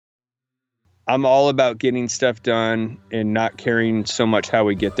I'm all about getting stuff done and not caring so much how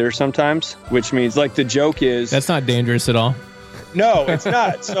we get there sometimes, which means like the joke is... That's not dangerous at all. No, it's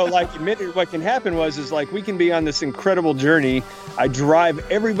not. So like what can happen is like we can be on this incredible journey. I drive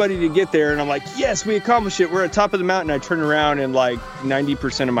everybody to get there and I'm like, yes, we accomplished it. We're at the top of the mountain. I turn around and like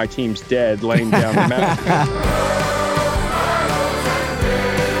 90% of my team's dead laying down the mountain.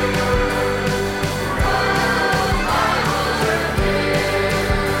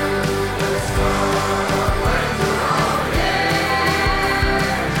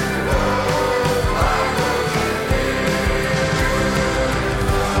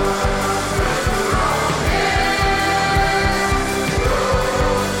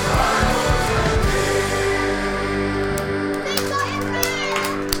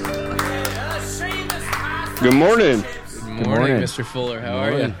 Good morning. Good morning, Mr. Fuller. How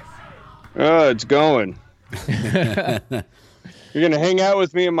are you? Oh, it's going. You're going to hang out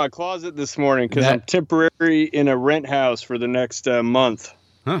with me in my closet this morning because I'm temporary in a rent house for the next month.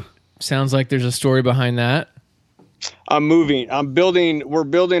 Huh. Sounds like there's a story behind that. I'm moving. We're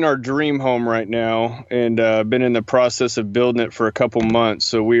building our dream home right now, and been in the process of building it for a couple months.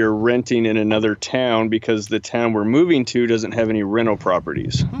 So we are renting in another town because the town we're moving to doesn't have any rental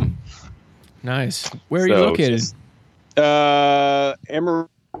properties. Nice. Where are you located? Amarillo.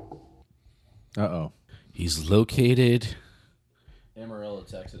 Uh-oh. He's located... Amarillo,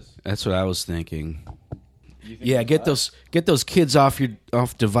 Texas. That's what I was thinking. Yeah, get those kids off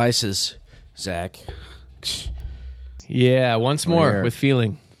devices, Zach. Yeah, once more with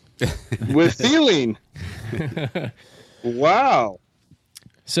feeling. With feeling. Wow.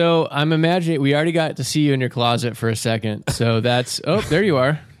 So I'm imagining we already got to see you in your closet for a second. So that's there you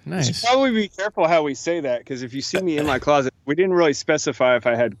are. Nice. You should probably be careful how we say that because if you see me in my closet, we didn't really specify if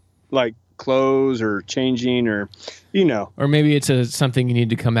I had like clothes or changing or, Or maybe it's something you need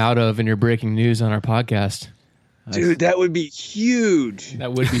to come out of and you're breaking news on our podcast. Dude, that would be huge.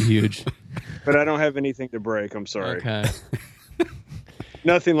 That would be huge. But I don't have anything to break. I'm sorry. Okay.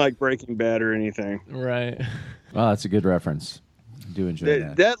 Nothing like Breaking Bad or anything. Right. Well, that's a good reference. I do enjoy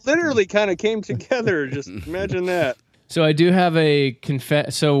that. That literally kind of came together. Just imagine that. So I do have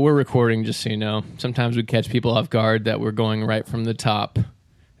so we're recording, just so you know. Sometimes we catch people off guard that we're going right from the top.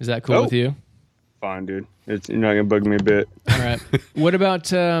 Is that cool with you? Fine, dude. You're not going to bug me a bit. All right. What about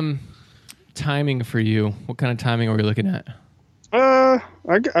timing for you? What kind of timing are we looking at? I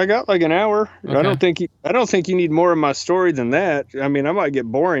got like an hour. Okay. I don't think you need more of my story than that. I mean, I might get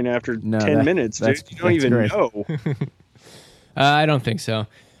boring after 10 minutes, dude. You don't even know. I don't think so.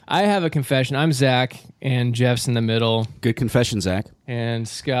 I have a confession. I'm Zach, and Jeff's in the middle. Good confession, Zach. And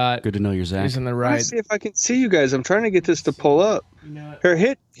Scott. Good to know you're Zach. He's on the right. Let's see if I can see you guys. I'm trying to get this to pull up. Here,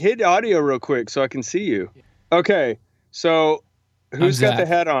 hit audio real quick so I can see you. Okay, so who's got the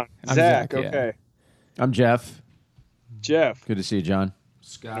hat on? Zach. Okay. Yeah. I'm Jeff. Jeff. Good to see you, John.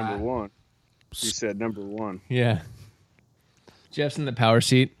 Scott. Number one. You said number one. Yeah. Jeff's in the power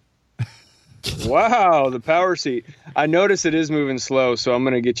seat. Wow, the power seat. I notice it is moving slow, so I'm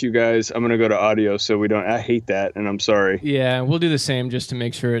going to get you guys. I'm going to go to audio so we don't. I hate that, and I'm sorry. Yeah, we'll do the same just to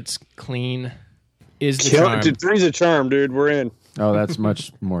make sure it's clean. Is the charm. Three's a charm, dude. We're in. Oh, that's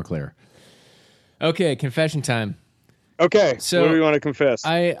much more clear. Okay, confession time. Okay, so what do you want to confess?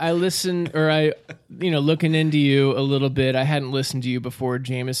 I listened, looking into you a little bit. I hadn't listened to you before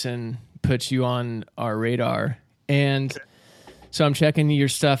Jameson put you on our radar, and. Okay. So I'm checking your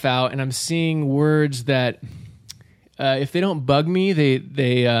stuff out, and I'm seeing words that, if they don't bug me, they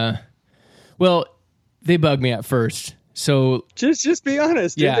bug me at first. So just be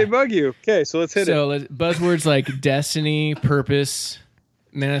honest. Did they bug you? Okay, so let's hit it. So buzzwords like destiny, purpose,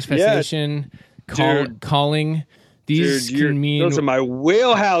 manifestation, calling. These can mean those are my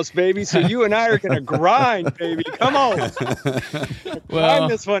wheelhouse, baby. So you and I are gonna grind, baby. Come on, grind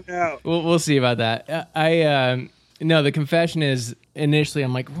this one out. We'll see about that. No, the confession is initially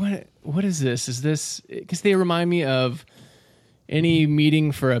I'm like, what is this? Is this because they remind me of any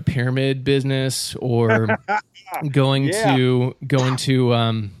meeting for a pyramid business or going to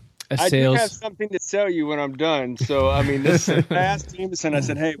a sales. I do have something to sell you when I'm done. So I mean, this is fast Jameson. I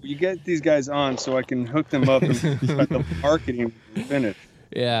said, hey, will you get these guys on so I can hook them up and start the marketing finish.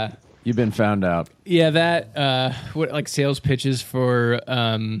 Yeah, you've been found out. Yeah, that like sales pitches for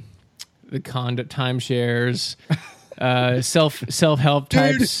the condo timeshares, self-help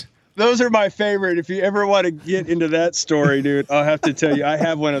types. Dude, those are my favorite. If you ever want to get into that story, dude, I'll have to tell you. I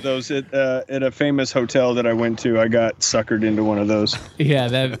have one of those at a famous hotel that I went to. I got suckered into one of those.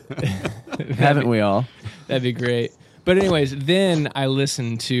 Yeah, haven't we all? That'd be great. But anyways, then I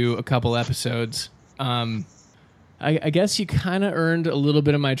listened to a couple episodes. I guess you kind of earned a little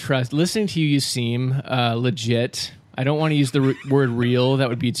bit of my trust. Listening to you, you seem legit. I don't want to use the word real. That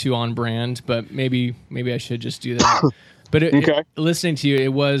would be too on brand, but maybe I should just do that. But listening to you,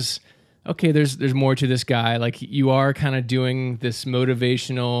 it was, okay, there's more to this guy. Like, you are kind of doing this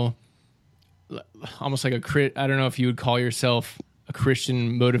motivational, almost like I don't know if you would call yourself a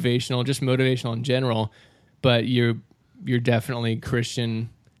Christian motivational, just motivational in general, but you're definitely Christian,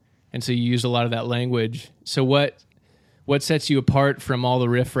 and so you use a lot of that language. So what sets you apart from all the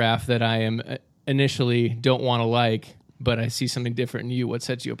riffraff that I am initially don't want to like, but I see something different in you? What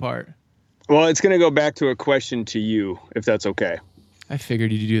sets you apart? Well, it's going to go back to a question to you, if that's okay. I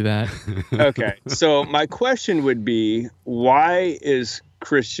figured you'd do that. Okay. So my question would be, why as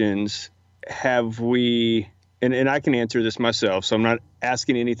Christians have we, and I can answer this myself, so I'm not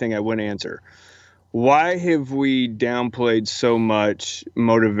asking anything I wouldn't answer. Why have we downplayed so much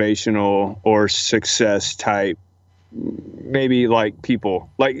motivational or success type, maybe like people,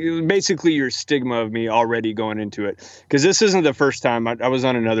 like basically your stigma of me already going into it? Because this isn't the first time. I was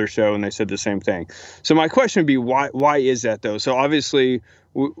on another show and they said the same thing. So my question would be, why is that though? So obviously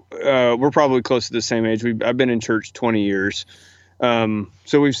we're probably close to the same age. I've been in church 20 years.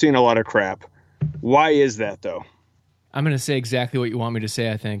 So we've seen a lot of crap. Why is that though? I'm going to say exactly what you want me to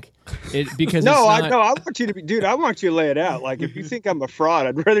say, I think. Because I want you to be, dude, I want you to lay it out. Like, if you think I'm a fraud,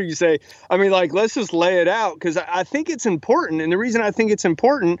 I'd rather you say, let's just lay it out, because I think it's important. And the reason I think it's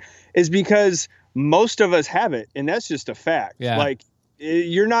important is because most of us have it, and that's just a fact. Yeah. Like,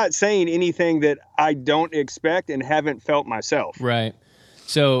 you're not saying anything that I don't expect and haven't felt myself. Right.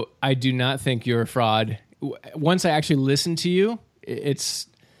 So I do not think you're a fraud. Once I actually listen to you, it's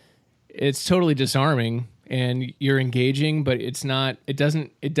totally disarming. And you're engaging, but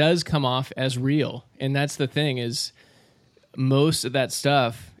it does come off as real. And that's the thing, is most of that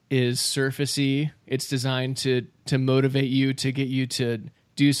stuff is surfacey. It's designed to motivate you, to get you to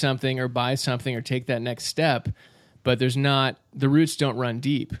do something or buy something or take that next step. But the roots don't run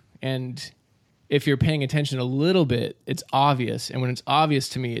deep. And if you're paying attention a little bit, it's obvious. And when it's obvious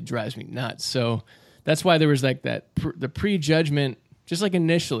to me, it drives me nuts. So that's why there was like the prejudgment, just like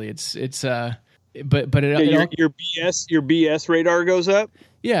initially, But your BS radar goes up.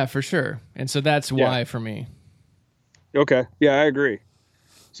 Yeah, for sure. And so that's why for me. Okay. Yeah, I agree.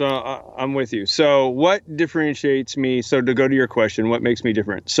 So I'm with you. So what differentiates me? So to go to your question, what makes me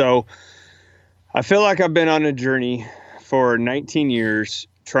different? So I feel like I've been on a journey for 19 years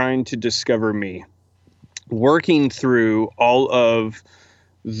trying to discover me, working through all of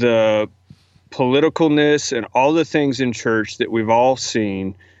the politicalness and all the things in church that we've all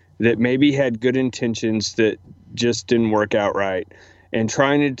seen that maybe had good intentions that just didn't work out right, and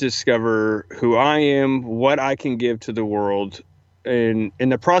trying to discover who I am, what I can give to the world. And in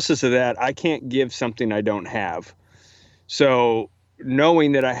the process of that, I can't give something I don't have. So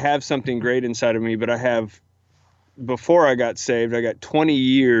knowing that I have something great inside of me, but before I got saved, I got 20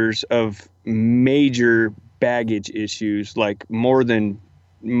 years of major baggage issues, like more than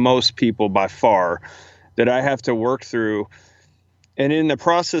most people by far, that I have to work through. And in the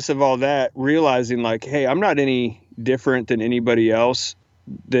process of all that, realizing like, hey, I'm not any different than anybody else,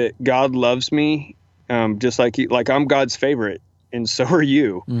 that God loves me, just like I'm God's favorite, and so are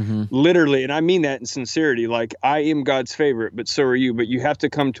you. Mm-hmm. Literally. And I mean that in sincerity. Like, I am God's favorite, but so are you. But you have to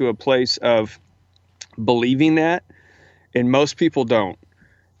come to a place of believing that, and most people don't.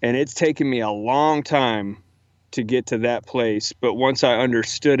 And it's taken me a long time to get to that place. But once I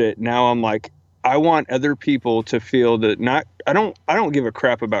understood it, now I'm like, I want other people to feel that I don't give a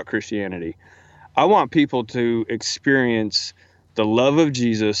crap about Christianity. I want people to experience the love of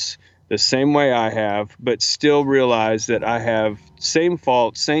Jesus the same way I have, but still realize that I have same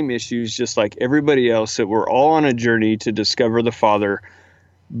faults, same issues, just like everybody else, that we're all on a journey to discover the Father,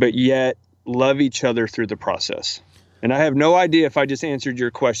 but yet love each other through the process. And I have no idea if I just answered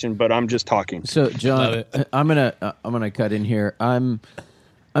your question, but I'm just talking. So, John, I'm gonna cut in here.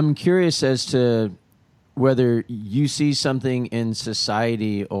 I'm curious as to whether you see something in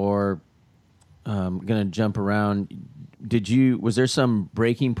society, or going to jump around. Was there some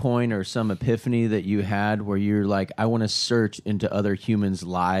breaking point or some epiphany that you had where you're like, I want to search into other humans'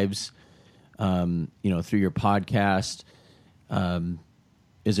 lives, through your podcast?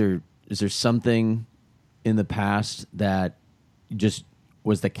 Is there something in the past that just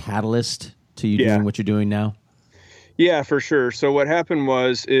was the catalyst to you doing what you're doing now? Yeah, for sure. So what happened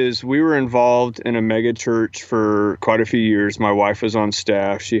is we were involved in a mega church for quite a few years. My wife was on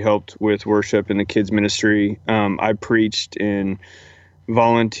staff. She helped with worship in the kids ministry. I preached in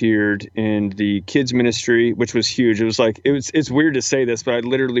volunteered in the kids ministry, which was huge. It was like, it's weird to say this, but I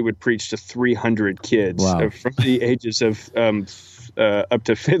literally would preach to 300 kids from the ages of up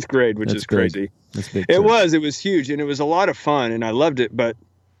to 5th grade, which is crazy. That's big. It was huge, and it was a lot of fun, and I loved it, but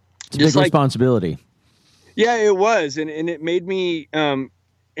it's just big responsibility. Yeah, it was, and it made me,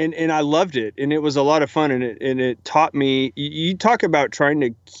 and I loved it, and it was a lot of fun, and it taught me. You talk about trying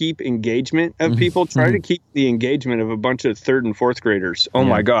to keep engagement of people, try to keep the engagement of a bunch of 3rd and 4th graders. Oh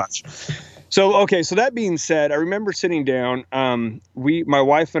my gosh. So that being said, I remember sitting down. My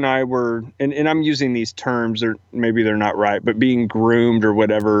wife and I were, and I'm using these terms, or maybe they're not right, but being groomed or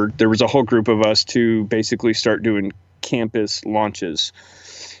whatever. There was a whole group of us to basically start doing campus launches,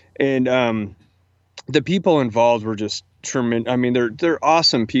 and the people involved were just tremendous. I mean, they're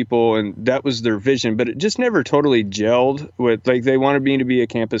awesome people, and that was their vision, but it just never totally gelled with, like, they wanted me to be a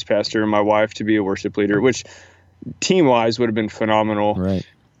campus pastor and my wife to be a worship leader, which team wise would have been phenomenal. Right.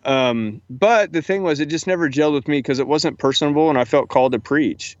 But the thing was, it just never gelled with me because it wasn't personable, and I felt called to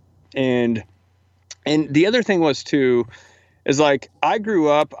preach. And the other thing was too, is like, I grew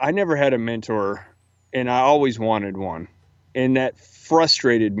up, I never had a mentor, and I always wanted one. And that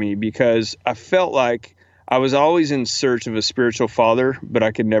frustrated me because I felt like I was always in search of a spiritual father, but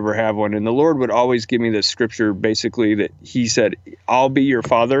I could never have one. And the Lord would always give me this scripture, basically, that he said, I'll be your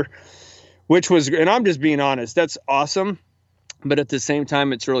father, which was, and I'm just being honest, that's awesome. But at the same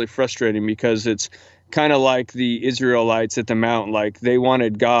time, it's really frustrating because it's kind of like the Israelites at the mount, like they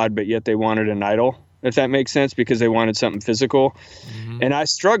wanted God, but yet they wanted an idol, if that makes sense, because they wanted something physical. Mm-hmm. And I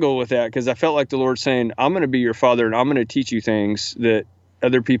struggle with that because I felt like the Lord saying, I'm going to be your father and I'm going to teach you things that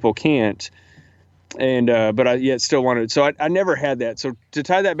other people can't. And, but I yet still wanted, so I never had that. So to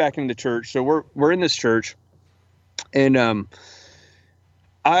tie that back into church, so we're in this church, and,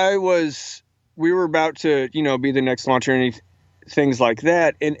 we were about to, be the next launcher and things like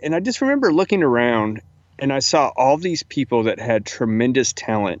that. And I just remember looking around and I saw all these people that had tremendous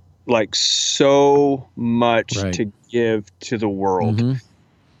talent, like so much to give to the world. Mm-hmm.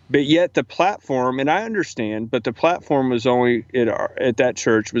 But yet the platform, and I understand, but the platform was only at that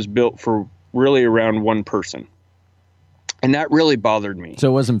church was built for really around one person. And that really bothered me. So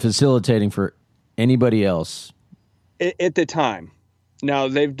it wasn't facilitating for anybody else at the time. Now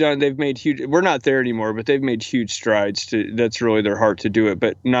they've made huge, we're not there anymore, but they've made huge strides that's really their heart to do it,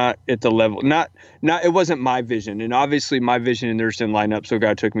 but not at the level, it wasn't my vision. And obviously my vision and theirs didn't line up. So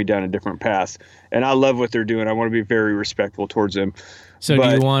God took me down a different path, and I love what they're doing. I want to be very respectful towards them. So do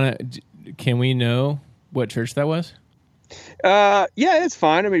you want to, can we know what church that was? Yeah, it's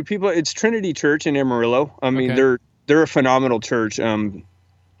fine. I mean, it's Trinity Church in Amarillo. I mean, they're a phenomenal church.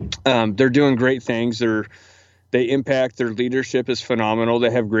 They're doing great things. They impact, their leadership is phenomenal.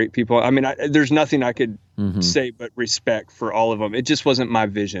 They have great people. I mean, there's nothing I could say but respect for all of them. It just wasn't my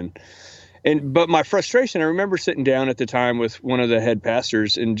vision. But my frustration, I remember sitting down at the time with one of the head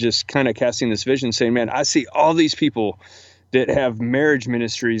pastors and just kind of casting this vision saying, man, I see all these people that have marriage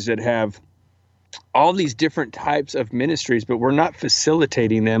ministries, that have all these different types of ministries, but we're not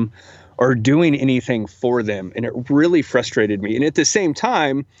facilitating them or doing anything for them. And it really frustrated me. And at the same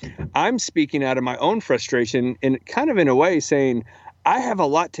time, I'm speaking out of my own frustration and kind of in a way saying, I have a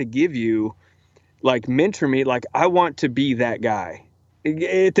lot to give you, like mentor me. Like I want to be that guy.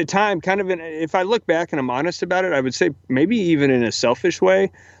 At the time, kind of if I look back and I'm honest about it, I would say maybe even in a selfish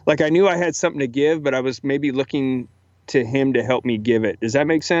way, like I knew I had something to give, but I was maybe looking to him to help me give it. Does that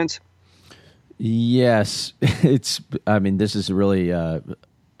make sense? Yes. This is really a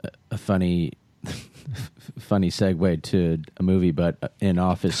funny segue to a movie, but in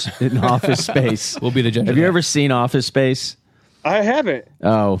Office Space. We'll be the judge. Have you ever seen Office Space? I haven't.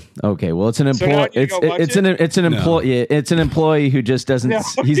 Oh, okay. Well, it's an employee. It's an employee who just doesn't. No,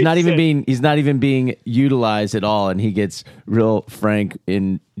 he's not even being utilized at all, and he gets real frank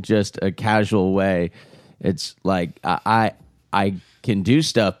in just a casual way. It's like I can do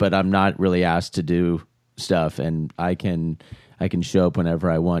stuff, but I'm not really asked to do stuff, and I can show up whenever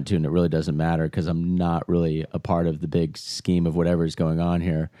I want to, and it really doesn't matter because I'm not really a part of the big scheme of whatever is going on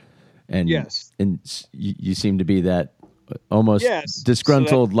here. And yes, and you seem to be that almost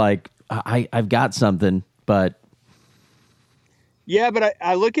disgruntled, like I've got something, but. Yeah, but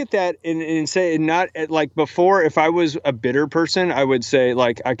I look at that and say, not like before, if I was a bitter person, I would say,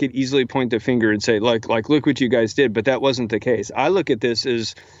 like, I could easily point the finger and say, like, look what you guys did. But that wasn't the case. I look at this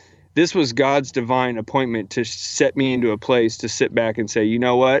as this was God's divine appointment to set me into a place to sit back and say, you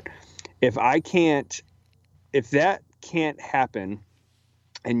know what? If that can't happen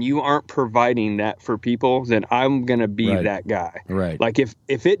and you aren't providing that for people, then I'm going to be that guy. Right. Like if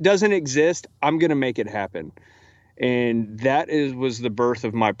it doesn't exist, I'm going to make it happen. And was the birth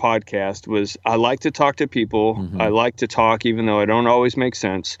of my podcast. Was I like to talk to people. Mm-hmm. I like to talk, even though I don't always make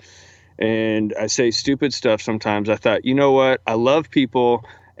sense. And I say stupid stuff sometimes. I thought, you know what? I love people,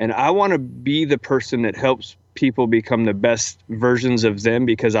 and I want to be the person that helps people become the best versions of them,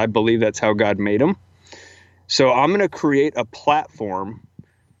 because I believe that's how God made them. So I'm going to create a platform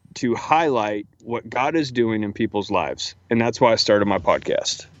to highlight what God is doing in people's lives. And that's why I started my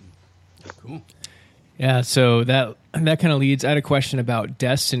podcast. Cool. Yeah, so that kind of leads. I had a question about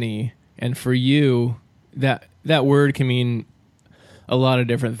destiny, and for you, that word can mean a lot of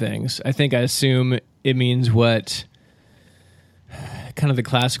different things. I assume it means what kind of the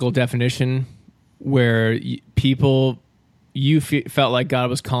classical definition, where you felt like God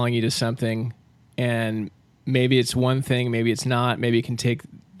was calling you to something, and maybe it's one thing, maybe it's not, maybe it can take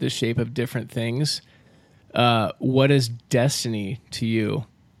the shape of different things. What is destiny to you?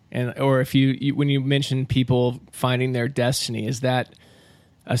 And or if you when you mention people finding their destiny, is that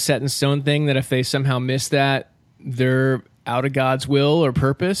a set in stone thing that if they somehow miss that, they're out of God's will or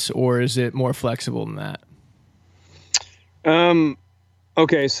purpose, or is it more flexible than that?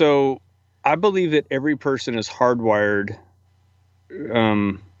 Okay, so I believe that every person is hardwired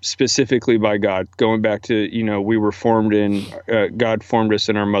specifically by God. Going back to, we were formed God formed us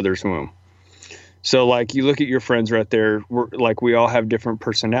in our mother's womb. So like you look at your friends right there, we all have different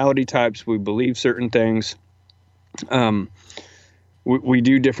personality types. We believe certain things. We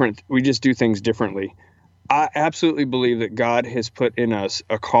just do things differently. I absolutely believe that God has put in us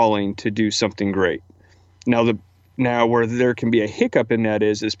a calling to do something great. Now where there can be a hiccup in that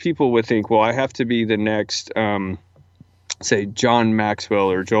is people would think, well, I have to be the next, say John Maxwell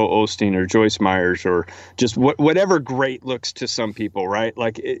or Joel Osteen or Joyce Myers, or just whatever great looks to some people, right?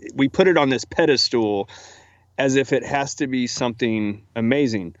 We put it on this pedestal as if it has to be something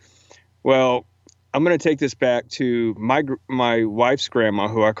amazing. Well, I'm going to take this back to my wife's grandma,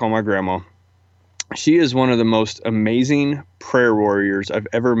 who I call my grandma. She is one of the most amazing prayer warriors I've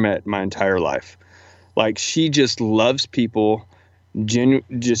ever met my entire life. She just loves people.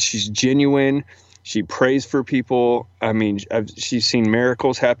 She's genuine. She prays for people. I mean, she's seen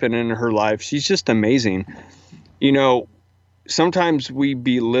miracles happen in her life. She's just amazing. Sometimes we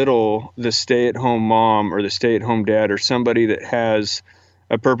belittle the stay-at-home mom or the stay-at-home dad or somebody that has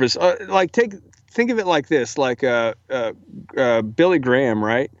a purpose. Think of it like this, Billy Graham,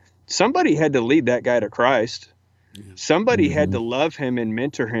 right? Somebody had to lead that guy to Christ. Somebody had to love him and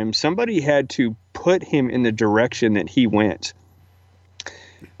mentor him. Somebody had to put him in the direction that he went.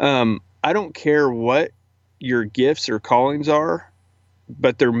 I don't care what your gifts or callings are,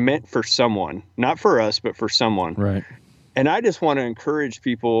 but they're meant for someone, not for us, but for someone. Right. And I just want to encourage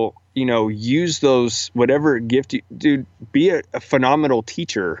people, use those, whatever gift you do, be a phenomenal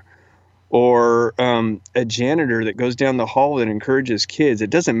teacher or a janitor that goes down the hall and encourages kids.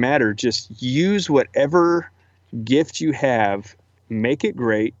 It doesn't matter. Just use whatever gift you have, make it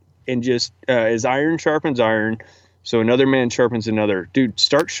great, and just as iron sharpens iron, so another man sharpens another. Dude,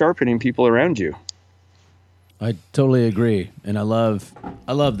 start sharpening people around you. I totally agree, and I love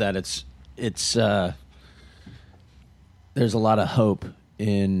that. It's there's a lot of hope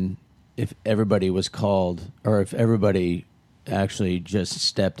in if everybody was called, or if everybody actually just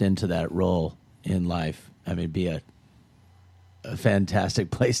stepped into that role in life. I mean, it'd be a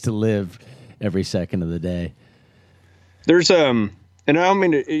fantastic place to live every second of the day. There's and I don't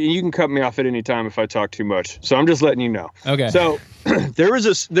mean to, you can cut me off at any time if I talk too much. So I'm just letting you know. Okay. So there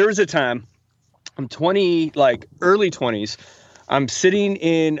was a time, I'm 20, early 20s. I'm sitting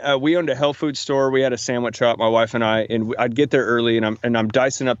in, we owned a health food store. We had a sandwich shop, my wife and I, and I'd get there early and I'm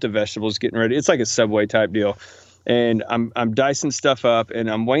dicing up the vegetables, getting ready. It's like a Subway type deal. And I'm dicing stuff up and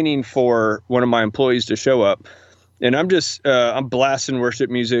I'm waiting for one of my employees to show up. And I'm just, I'm blasting worship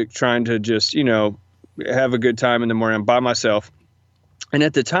music, trying to just, have a good time in the morning. I'm by myself. And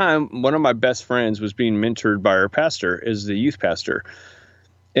at the time, one of my best friends was being mentored by our pastor as the youth pastor.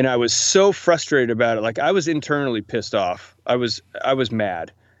 And I was so frustrated about it. I was internally pissed off. I was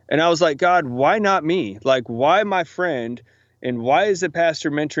mad. And I was like, God, why not me? Why my friend? And why is the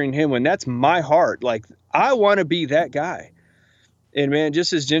pastor mentoring him when that's my heart? I want to be that guy. And man,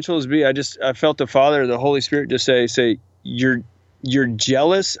 just as gentle as be, I felt the Father, the Holy Spirit just say, you're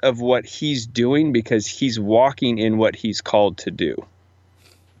jealous of what he's doing because he's walking in what he's called to do.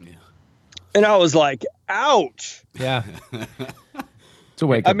 Yeah. And I was like, ouch. Yeah. It's a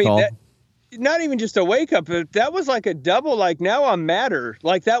wake-up call. Not even just a wake-up. That was like a double, now I'm madder.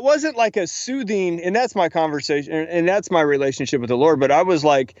 That wasn't like a soothing, and that's my conversation, and that's my relationship with the Lord. But I was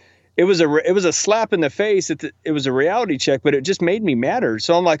like, it was a slap in the face. It was a reality check, but it just made me madder.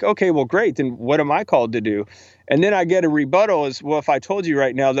 So I'm like, okay, well, great. Then what am I called to do? And then I get a rebuttal is, well, if I told you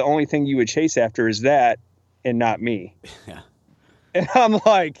right now, the only thing you would chase after is that and not me. Yeah. And I'm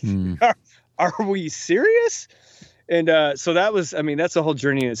like, are we serious? And so that was, I mean, that's a whole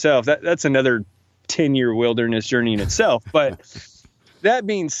journey in itself. That's another 10-year wilderness journey in itself. But that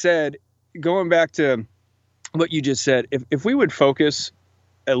being said, going back to what you just said, if we would focus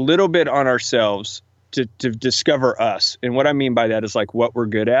a little bit on ourselves to discover us, and what I mean by that is like what we're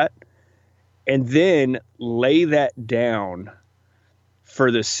good at, and then lay that down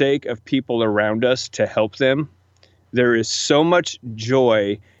for the sake of people around us to help them, there is so much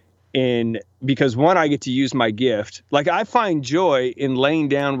joy because one, I get to use my gift. Like I find joy in laying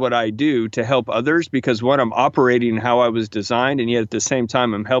down what I do to help others because one, I'm operating how I was designed, and yet at the same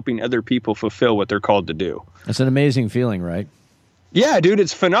time, I'm helping other people fulfill what they're called to do. That's an amazing feeling, right? Yeah, dude,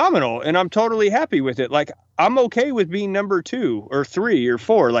 it's phenomenal. And I'm totally happy with it. Like I'm okay with being number 2 or 3 or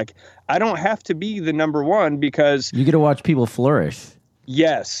 4. Like I don't have to be the number 1 because you get to watch people flourish.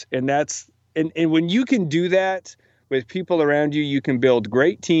 Yes. And and when you can do that with people around you, you can build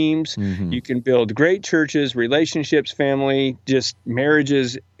great teams. Mm-hmm. You can build great churches, relationships, family, just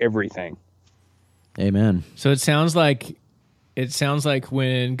marriages, everything. Amen. So it sounds like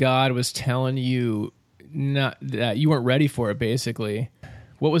when God was telling you not that you weren't ready for it, basically.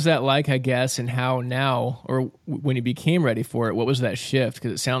 What was that like, I guess, and how now, or when you became ready for it, what was that shift?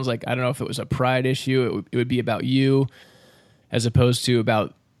 Because it sounds like, I don't know if it was a pride issue, it would be about you as opposed to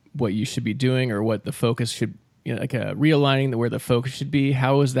about what you should be doing or what the focus should, like a realigning where the focus should be.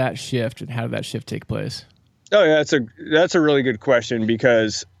 How was that shift and how did that shift take place? Oh yeah, that's a really good question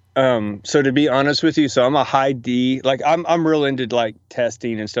because so to be honest with you, so I'm a high D, like I'm real into like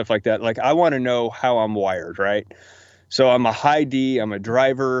testing and stuff like that. Like I want to know how I'm wired, right? So I'm a high D, I'm a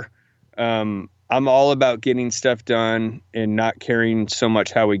driver. I'm all about getting stuff done and not caring so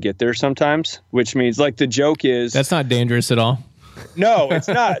much how we get there sometimes, which means like the joke is that's not dangerous at all. No, it's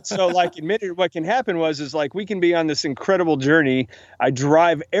not. So like admitted, what can happen is like we can be on this incredible journey. I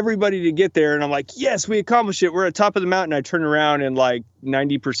drive everybody to get there and I'm like, yes, we accomplished it. We're at the top of the mountain. I turn around and like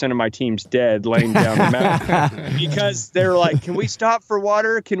 90% of my team's dead laying down the mountain because they're like, can we stop for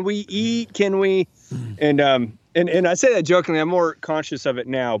water? Can we eat? Can we? And I say that jokingly, I'm more conscious of it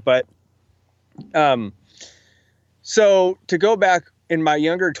now, but so to go back in my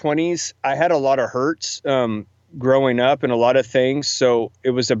younger 20s, I had a lot of hurts growing up and a lot of things. So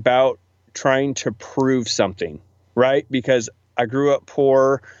it was about trying to prove something, right? Because I grew up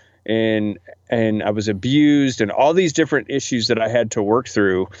poor and I was abused and all these different issues that I had to work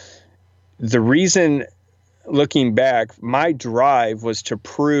through. The reason, looking back, my drive was to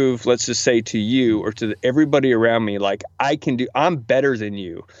prove, let's just say to you or to everybody around me, like I'm better than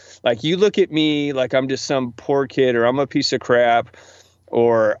you. Like you look at me like I'm just some poor kid or I'm a piece of crap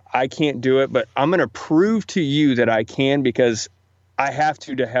or I can't do it, but I'm going to prove to you that I can because I have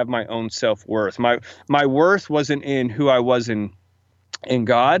to have my own self-worth. My worth wasn't in who I was in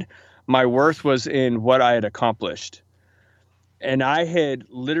God. My worth was in what I had accomplished. And I had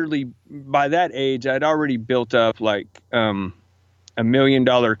literally, by that age, I'd already built up like $1 million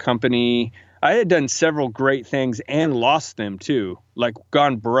company. I had done several great things and lost them too, like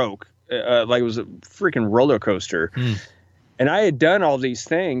gone broke, like it was a freaking roller coaster. And I had done all these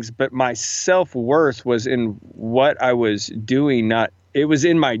things, but my self-worth was in what I was doing. It was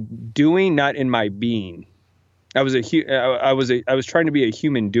in my doing, not in my being. I was trying to be a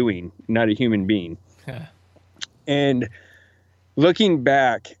human doing, not a human being. Yeah. And looking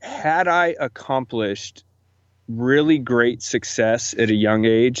back, had I accomplished really great success at a young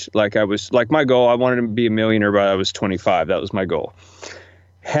age, like my goal, I wanted to be a millionaire by I was 25. That was my goal.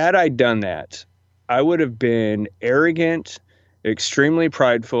 Had I done that, I would have been arrogant, extremely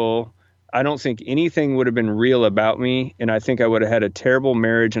prideful. I don't think anything would have been real about me. And I think I would have had a terrible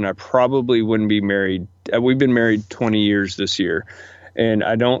marriage and I probably wouldn't be married. We've been married 20 years this year. And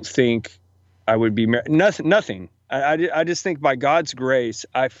I don't think I would be married. Nothing. I just think by God's grace,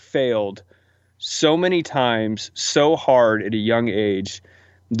 I failed so many times, so hard at a young age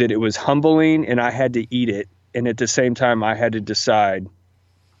that it was humbling and I had to eat it. And at the same time, I had to decide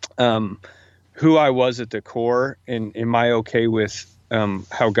who I was at the core and am I okay with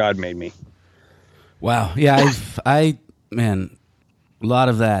how God made me. Wow. Yeah, man, a lot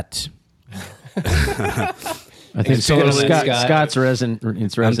of that. I think Scott's resonating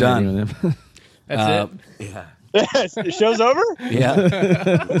with him. That's it? Yeah. The show's over? Yeah.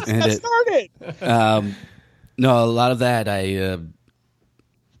 And it started. No, a lot of that I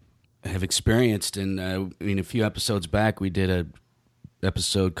have experienced. And a few episodes back, we did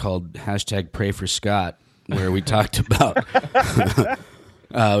episode called #PrayForScott, where we talked about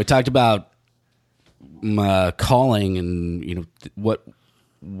calling and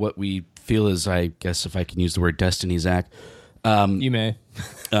what we feel is, I guess, if I can use the word destiny, Zach. You may.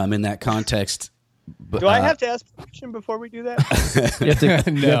 In that context. But, Do I have to ask permission before we do that? You have to,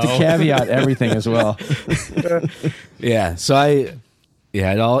 you have to caveat everything as well. Yeah. So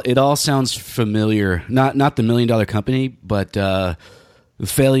it all sounds familiar. Not the $1 Million Company, but the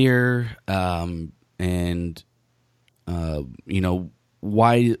failure, and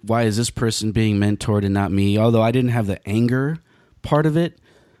why is this person being mentored and not me? Although I didn't have the anger part of it,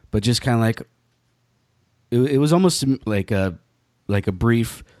 but just kind of like it was almost like a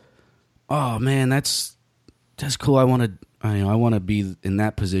brief. Oh man, that's cool. I want to be in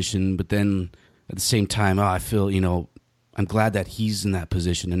that position, but then at the same time, I feel I'm glad that he's in that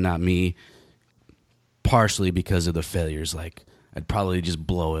position and not me. Partially because of the failures, like I'd probably just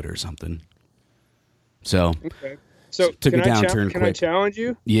blow it or something. So, okay. So took a downturn. Can I challenge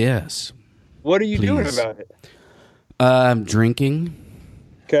you? Yes. What are you doing Please. about it? I'm drinking.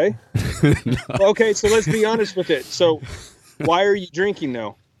 Okay. Okay, so let's be honest with it. So, why are you drinking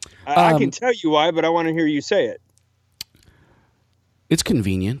though? I can tell you why, but I want to hear you say it. It's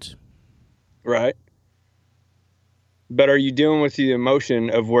convenient. Right. But are you dealing with the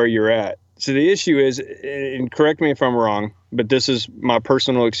emotion of where you're at? So the issue is, and correct me if I'm wrong, but this is my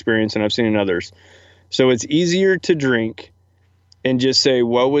personal experience and I've seen in others. So it's easier to drink and just say,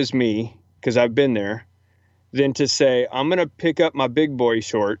 woe is me, because I've been there, than to say, I'm going to pick up my big boy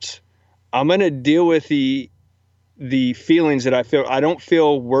shorts. I'm going to deal with the feelings that I feel. I don't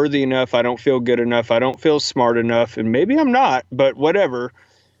feel worthy enough. I don't feel good enough. I don't feel smart enough. And maybe I'm not, but whatever.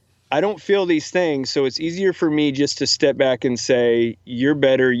 I don't feel these things. So it's easier for me just to step back and say, you're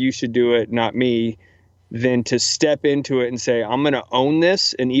better. You should do it, not me, than to step into it and say, I'm going to own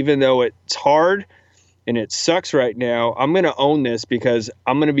this. And even though it's hard and it sucks right now, I'm going to own this because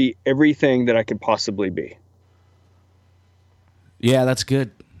I'm going to be everything that I could possibly be. Yeah, that's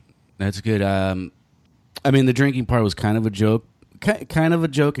good. That's good. I mean, the drinking part was kind of a joke, kind of a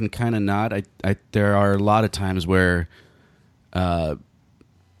joke, and kind of not. There are a lot of times where I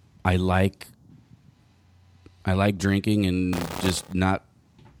like drinking and just not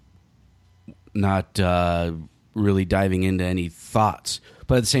really diving into any thoughts.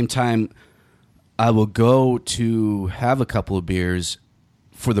 But at the same time, I will go to have a couple of beers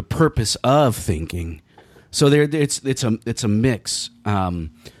for the purpose of thinking. So it's a mix.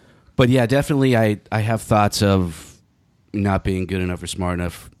 But yeah, definitely I have thoughts of not being good enough or smart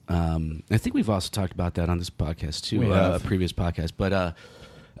enough. I think we've also talked about that on this podcast too, a previous podcast. But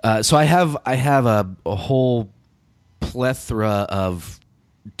so I have a whole plethora of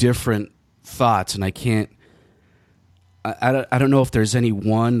different thoughts, and I can't. I don't know if there's any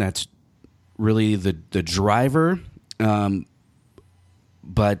one that's really the driver. But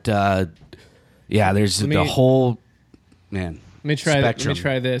yeah, there's the whole man. Let me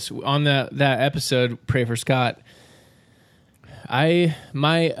try this on that episode. Pray for Scott.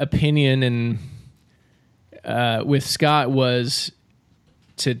 My opinion and with Scott was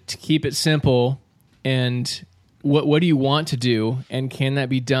to keep it simple. And what do you want to do? And can that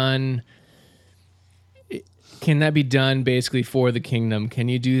be done? Can that be done basically for the kingdom? Can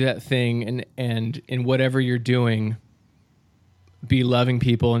you do that thing and in whatever you're doing, be loving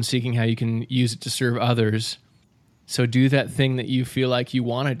people and seeking how you can use it to serve others? So do that thing that you feel like you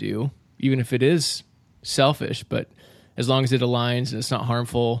want to do, even if it is selfish, but as long as it aligns and it's not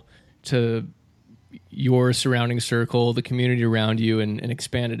harmful to your surrounding circle, the community around you, and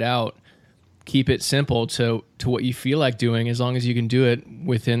expand it out. Keep it simple to what you feel like doing, as long as you can do it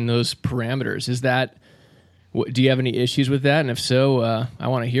within those parameters. Do you have any issues with that? And if so, I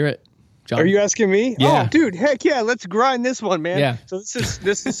want to hear it. John? Are you asking me? Yeah. Oh, dude, heck yeah, let's grind this one, man. Yeah. So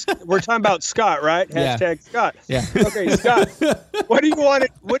this is we're talking about Scott, right? Yeah. Hashtag Scott. Yeah. Okay, Scott. What do you want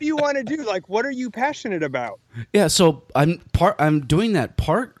to do? Like, what are you passionate about? Yeah, so I'm doing that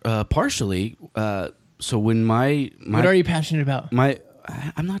partially. So when my what are you passionate about?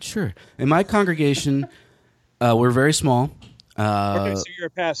 I'm not sure. In my congregation, we're very small. Okay, so you're a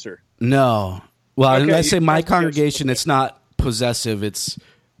pastor. No. Well, Okay, when I say my yes. congregation, it's not possessive. It's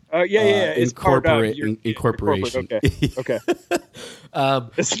It's incorporation. Okay.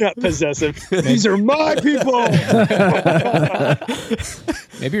 It's not possessive. These are my people.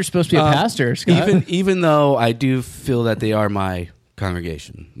 Maybe you're supposed to be a pastor, Scott. Even though I do feel that they are my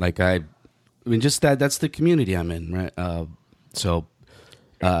congregation, like I mean, just that's the community I'm in, right?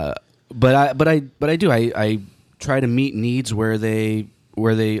 But I do. I try to meet needs where they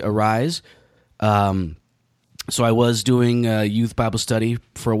arise. So I was doing youth Bible study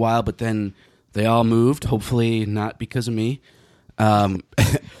for a while, but then they all moved. Hopefully not because of me. But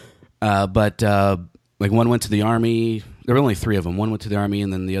like one went to the Army. There were only 3 of them. One went to the Army,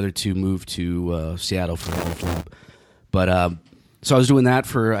 and then the other 2 moved to Seattle for a job. But so I was doing that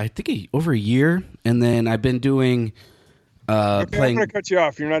for I think over a year, and then I've been doing Okay, playing. I'm going to cut you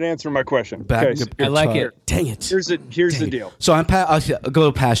off. You're not answering my question. Back, Okay, so I like it. Dang it! here's the deal. So I'll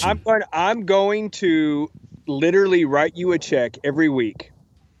go passion. I'm going to literally write you a check every week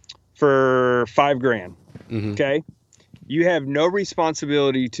for $5,000. Okay, you have no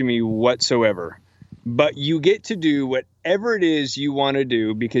responsibility to me whatsoever, but you get to do whatever it is you want to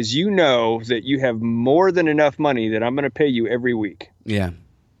do because you know that you have more than enough money that I'm going to pay you every week. Yeah,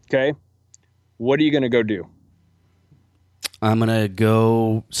 Okay, what are you going to go do? I'm gonna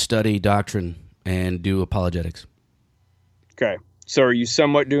go study doctrine and do apologetics. Okay, so are you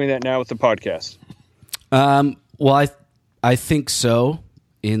somewhat doing that now with the podcast? Well, I think so.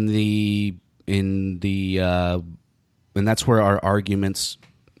 And that's where our arguments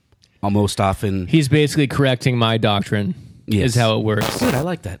most often. He's basically correcting my doctrine. Yes. Is how it works. Good, I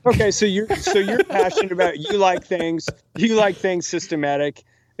like that. Okay, so you're passionate about you like things systematic.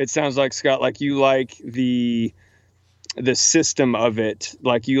 It sounds like, Scott, like you like the system of it,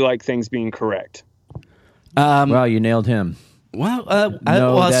 like you like things being correct. Wow, you nailed him. Well,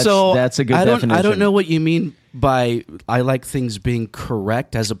 that's a good definition. I don't know what you mean by I like things being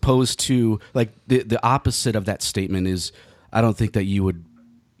correct, as opposed to like the opposite of that statement is I don't think that you would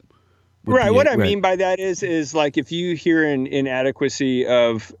Right. be What it, I mean by that is like if you hear an inadequacy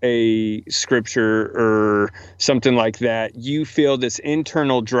of a scripture or something like that, you feel this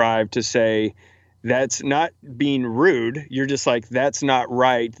internal drive to say, that's not being rude. You're just like, that's not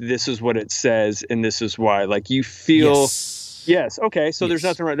right. This is what it says, and this is why. Like you feel, yes. Okay. So there's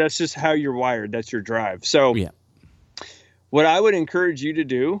nothing wrong. That's just how you're wired. That's your drive. So Yeah. what I would encourage you to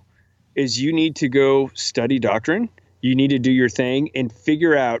do is you need to go study doctrine. You need to do your thing and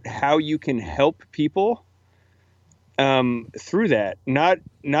figure out how you can help people through that. Not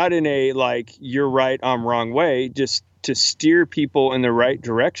in a like you're right, I'm wrong way. Just to steer people in the right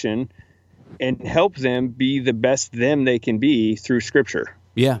direction and help them be the best them they can be through Scripture.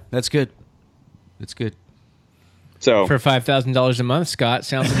 Yeah, that's good. That's good. So For $5,000 a month, Scott,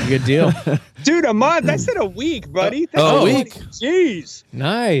 sounds like a good deal. dude, a month? I said a week, buddy. That's a money. week? Jeez.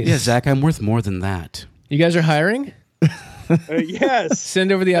 Nice. Yeah, Zach, I'm worth more than that. You guys are hiring? Yes.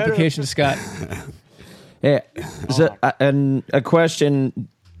 Send over the application to Scott. Hey, so, and a question,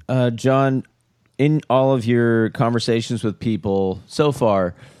 John, in all of your conversations with people so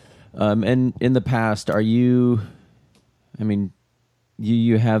far, and in the past, are you? I mean,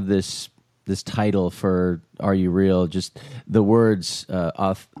 you have this title for "Are You Real?" Just the words,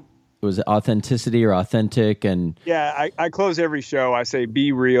 was it authenticity or authentic? And Yeah, I close every show. I say,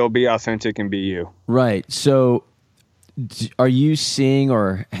 be real, be authentic, and be you. right. So, are you seeing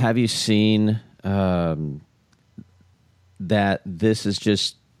or have you seen that this is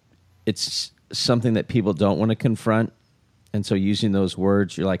just it's something that people don't want to confront? And so using those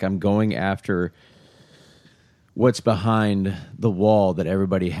words, you're like, I'm going after what's behind the wall that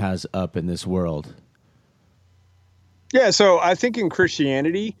everybody has up in this world. Yeah, so I think in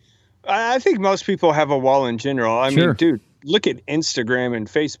Christianity, I think most people have a wall in general. I Sure. mean, dude, look at Instagram and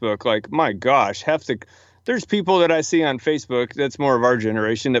Facebook. Like, my gosh, there's people that I see on Facebook that's more of our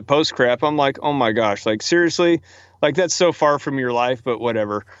generation that post crap. I'm like, oh my gosh, like seriously, like that's so far from your life, but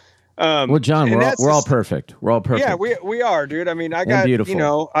whatever. Well, John, we're all perfect. We're all perfect. Yeah, we are, dude. I mean, I got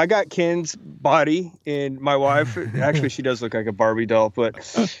beautiful. I got Ken's body, and my wife. Actually, she does look like a Barbie doll, but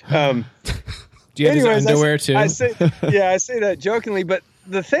Do you have his underwear too? I say that jokingly, but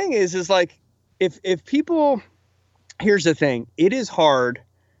the thing is like if people, here's the thing, it is hard.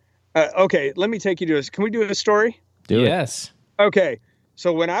 Okay, let me take you to can we do a story? Do it. Yes. Okay,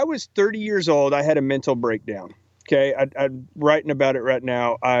 so when I was 30 years old, I had a mental breakdown. Okay, I'm writing about it right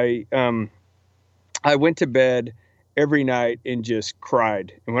now. I went to bed every night and just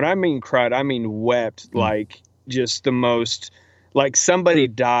cried. And when I mean cried, I mean wept, like just the most, like somebody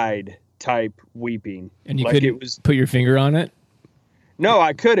died type weeping. And you like couldn't put your finger on it? No,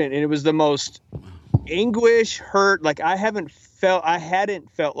 I couldn't. And it was the most anguish, hurt. Like I hadn't felt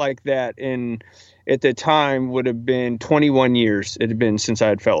like that at the time would have been 21 years. It had been since I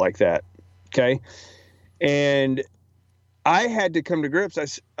had felt like that. Okay. And I had to come to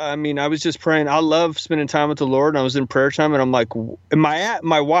grips. I mean, I was just praying. I love spending time with the Lord. And I was in prayer time, and I'm like, and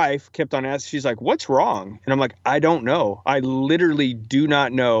my wife kept on asking. She's like, "What's wrong?" And I'm like, "I don't know. I literally do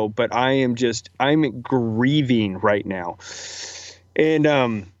not know. But I'm grieving right now."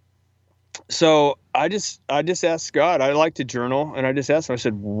 And So I just asked God. I like to journal, and I just asked him. I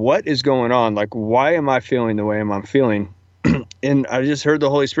said, "What is going on? Like, why am I feeling the way I'm feeling?" And I just heard the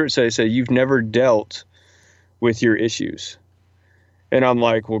Holy Spirit say, "You've never dealt with your issues." And I'm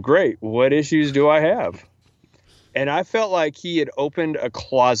like, "Well, great. What issues do I have?" And I felt like he had opened a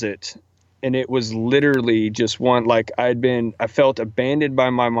closet, and it was literally just one. Like I felt abandoned by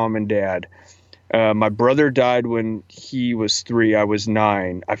my mom and dad. My brother died when he was 3. I was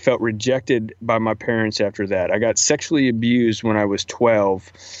 9. I felt rejected by my parents after that. I got sexually abused when I was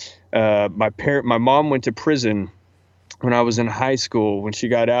 12. My mom went to prison when I was in high school. When she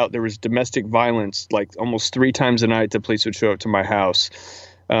got out, there was domestic violence, like almost 3 times a night. The police would show up to my house.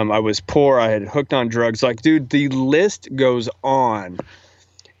 I was poor. I had hooked on drugs. Like, dude, the list goes on.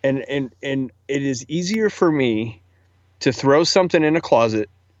 And it is easier for me to throw something in a closet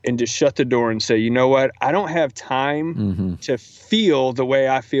and just shut the door and say, you know what? I don't have time to feel the way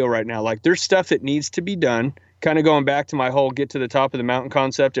I feel right now. Like there's stuff that needs to be done. Kind of going back to my whole get to the top of the mountain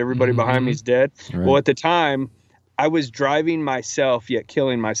concept. Everybody behind me is dead. Right. Well, at the time I was driving myself, yet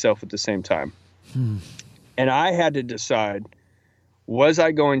killing myself at the same time. And I had to decide, was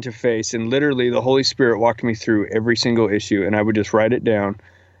I going to face, and literally the Holy Spirit walked me through every single issue, and I would just write it down.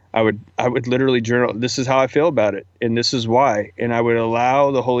 I would literally journal, this is how I feel about it, and this is why. And I would allow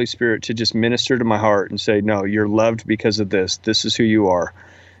the Holy Spirit to just minister to my heart and say, no, you're loved because of this. This is who you are.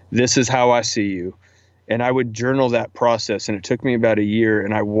 This is how I see you. And I would journal that process, and it took me about a year,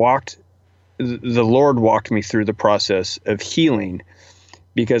 and the Lord walked me through the process of healing,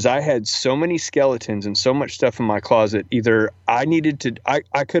 because I had so many skeletons and so much stuff in my closet. Either I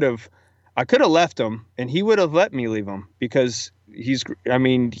could have left them, and he would have let me leave them, because he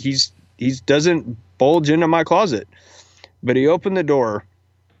doesn't bulge into my closet, but he opened the door,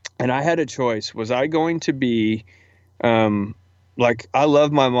 and I had a choice. Was I going to be, like, I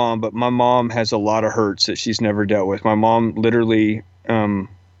love my mom, but my mom has a lot of hurts that she's never dealt with. My mom literally,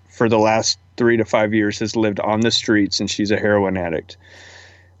 for the last 3 to 5 years has lived on the streets, and she's a heroin addict.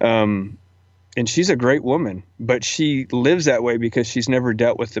 And she's a great woman, but she lives that way because she's never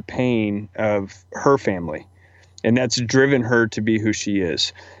dealt with the pain of her family. And that's driven her to be who she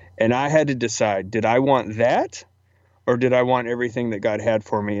is. And I had to decide, did I want that, or did I want everything that God had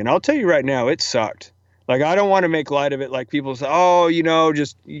for me? And I'll tell you right now, it sucked. Like, I don't want to make light of it. Like people say, oh,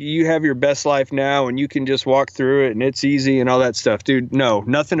 just you have your best life now and you can just walk through it and it's easy and all that stuff. Dude, no,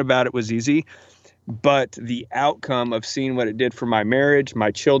 nothing about it was easy. But the outcome of seeing what it did for my marriage, my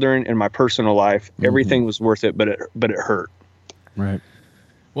children, and my personal life, everything was worth it, but it hurt. Right.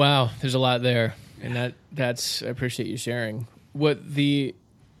 Wow, there's a lot there, and that's I appreciate you sharing. We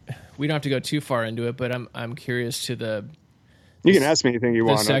don't have to go too far into it, but I'm curious to you can ask me anything you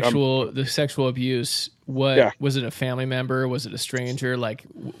want. The sexual abuse. Was it a family member? Was it a stranger? Like,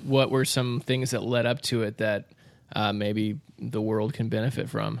 what were some things that led up to it that maybe the world can benefit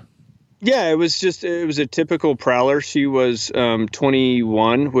from? Yeah, it was a typical prowler. She was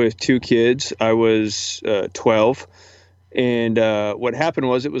 21 with 2 kids. I was 12. And what happened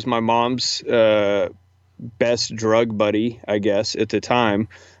was, it was my mom's best drug buddy, I guess, at the time.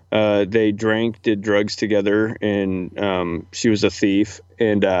 They did drugs together, and she was a thief.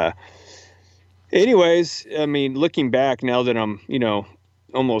 And anyways, I mean, looking back now that I'm,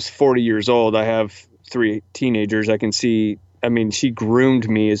 almost 40 years old, I have 3 teenagers. I can see, I mean, she groomed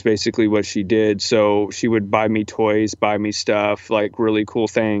me is basically what she did. So she would buy me toys, buy me stuff, like really cool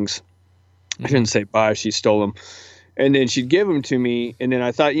things. I shouldn't say buy, she stole them. And then she'd give them to me. And then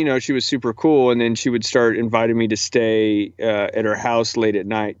I thought, she was super cool. And then she would start inviting me to stay at her house late at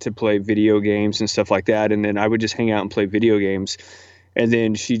night to play video games and stuff like that. And then I would just hang out and play video games. And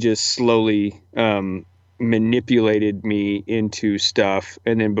then she just slowly manipulated me into stuff.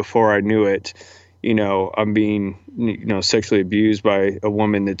 And then before I knew it, I'm being, sexually abused by a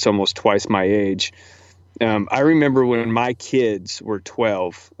woman that's almost twice my age. I remember when my kids were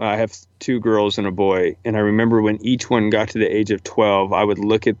 12, I have 2 girls and a boy. And I remember when each one got to the age of 12, I would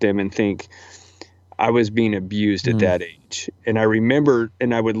look at them and think I was being abused at that age. And I remember,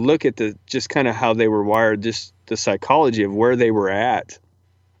 and I would look at just kind of how they were wired, just the psychology of where they were at.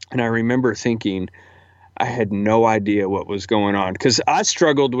 And I remember thinking I had no idea what was going on, because I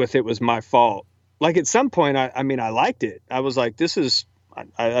struggled with it was my fault. Like at some point, I liked it. I was like,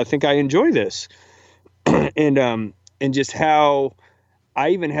 I think I enjoy this. And just how I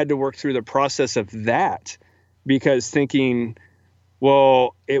even had to work through the process of that, because thinking,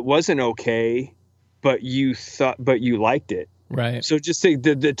 well, it wasn't okay, but you liked it. Right. So just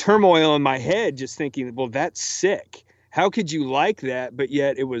the turmoil in my head, just thinking, well, that's sick. How could you like that, but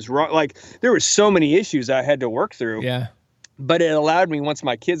yet it was wrong? Like there were so many issues I had to work through. Yeah. But it allowed me, once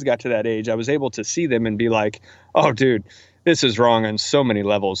my kids got to that age, I was able to see them and be like, oh, dude, this is wrong on so many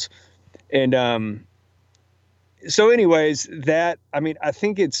levels. And so anyways, I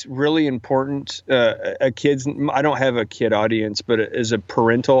think it's really important. I don't have a kid audience, but as a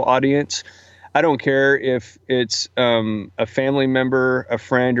parental audience, I don't care if it's a family member, a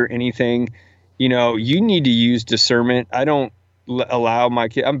friend, or anything. You need to use discernment. I don't allow my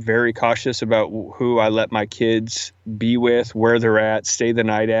kid. I'm very cautious about who I let my kids be with, where they're at, stay the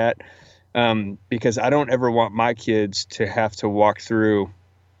night at, because I don't ever want my kids to have to walk through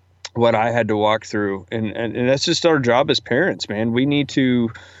what I had to walk through. And that's just our job as parents, man. We need to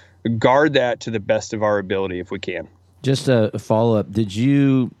guard that to the best of our ability if we can. Just a follow-up. Do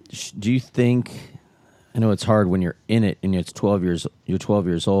you think, I know it's hard when you're in it and you're 12 years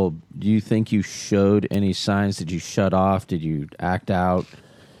old. Do you think you showed any signs? Did you shut off? Did you act out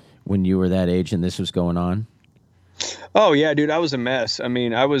when you were that age and this was going on? Oh yeah, dude, I was a mess. I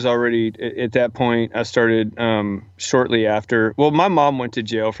mean, I was already at that point. I started shortly after. Well, my mom went to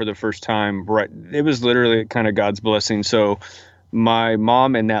jail for the first time. Right. It was literally kind of God's blessing. So my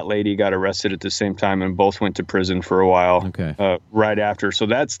mom and that lady got arrested at the same time and both went to prison for a while. Okay. Right after. So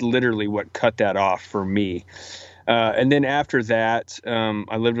that's literally what cut that off for me. And then after that,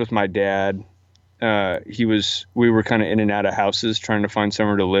 I lived with my dad. We were kind of in and out of houses trying to find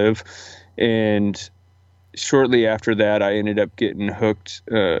somewhere to live. And shortly after that, I ended up getting hooked.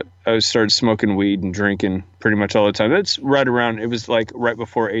 I started smoking weed and drinking pretty much all the time. That's it was like right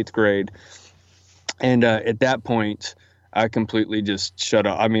before 8th grade. And at that point, I completely just shut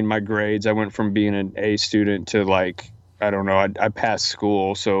up. I mean, my grades, I went from being an A student to like, I don't know, I passed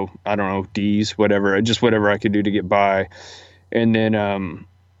school. So I don't know, D's, whatever, just whatever I could do to get by. And then,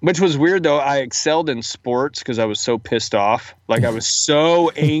 which was weird though. I excelled in sports because I was so pissed off. Like I was so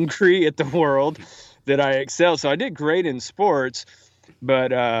angry at the world that I excelled. So I did great in sports,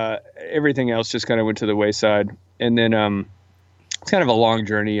 but everything else just kind of went to the wayside. And then it's kind of a long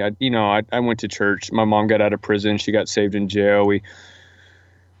journey. I went to church. My mom got out of prison. She got saved in jail.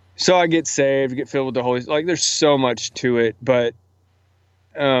 So I get saved, get filled with the Holy Spirit. Like there's so much to it, but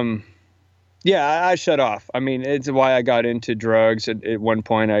yeah, I shut off. I mean, it's why I got into drugs. At one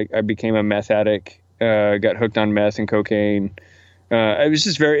point, I became a meth addict, got hooked on meth and cocaine. It was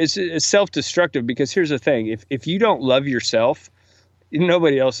just it's self-destructive because here's the thing. If you don't love yourself,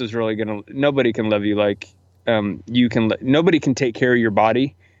 nobody else is really nobody can love you like you can. Nobody can take care of your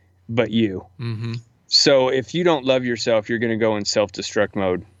body but you. Mm-hmm. So if you don't love yourself, you're going to go in self-destruct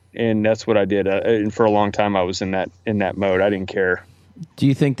mode. And that's what I did. And for a long time, I was in that mode. I didn't care. Do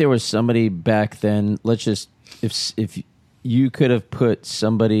you think there was somebody back then? If you could have put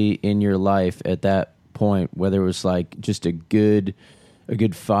somebody in your life at that point, whether it was like just a good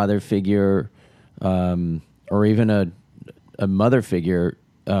father figure, or even a mother figure,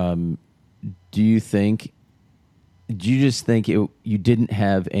 do you just think you didn't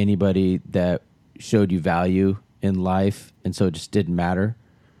have anybody that showed you value in life, and so it just didn't matter?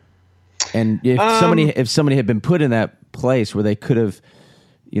 And if somebody had been put in that place where they could have,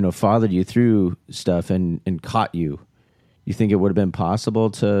 fathered you through stuff and caught you, you think it would have been possible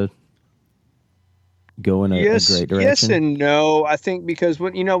to go in a great direction? Yes and no. I think because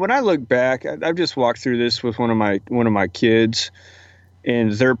when I look back, I've just walked through this with one of my kids,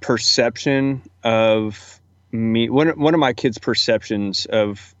 and their perception of me. One of my kids' perceptions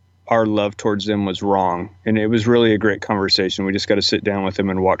of our love towards them was wrong, and it was really a great conversation. We just got to sit down with them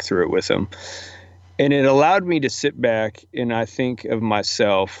and walk through it with them. And it allowed me to sit back and I think of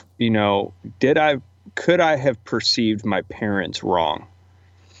myself, could I have perceived my parents wrong?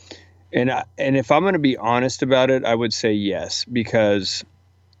 And if I'm going to be honest about it, I would say yes, because,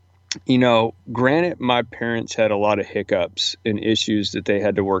 granted, my parents had a lot of hiccups and issues that they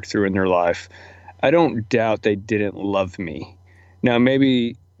had to work through in their life. I don't doubt they didn't love me. Now,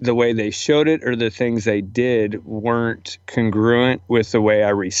 maybe the way they showed it or the things they did weren't congruent with the way I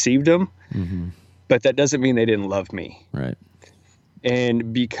received them. Mm-hmm. But that doesn't mean they didn't love me. Right.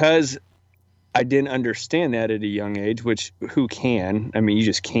 And because I didn't understand that at a young age, which who can? I mean, you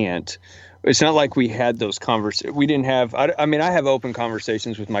just can't. It's not like we had those conversations. We didn't have, I have open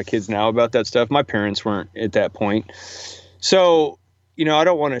conversations with my kids now about that stuff. My parents weren't at that point. So, I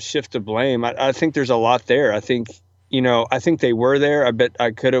don't want to shift the blame. I think there's a lot there. I think they were there. I bet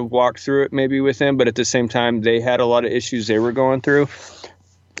I could have walked through it maybe with them, but at the same time, they had a lot of issues they were going through.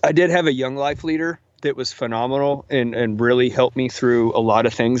 I did have a young life leader that was phenomenal and really helped me through a lot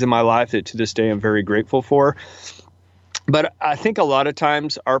of things in my life that to this day I'm very grateful for. But I think a lot of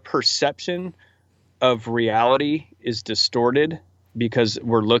times our perception of reality is distorted because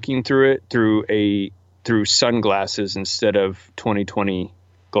we're looking through it through a through sunglasses instead of 2020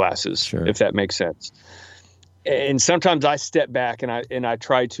 glasses, Sure. if that makes sense. And sometimes I step back and I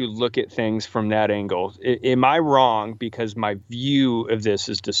try to look at things from that angle. Am I wrong because my view of this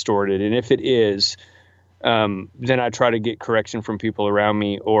is distorted? And if it is, then I try to get correction from people around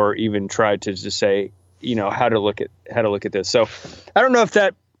me, or even try to just say, how to look at this. So I don't know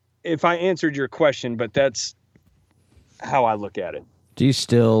if I answered your question, but that's how I look at it. Do you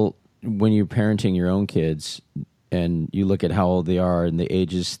still, when you're parenting your own kids and you look at how old they are and the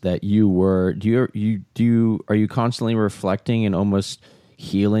ages that you were, are you constantly reflecting and almost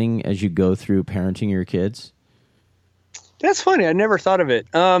healing as you go through parenting your kids? That's funny. I never thought of it.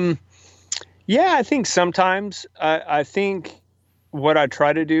 Yeah, I think sometimes. I think what I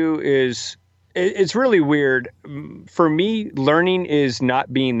try to do is, it's really weird. For me, learning is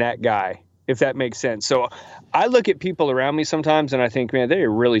not being that guy, if that makes sense. So I look at people around me sometimes and I think, man, they're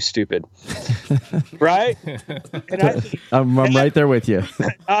really stupid. Right? And I'm right there with you.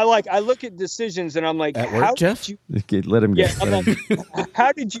 I look at decisions and I'm like, at work, Jeff? Let him get. Yeah,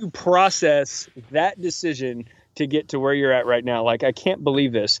 how did you process that decision to get to where you're at right now? Like, I can't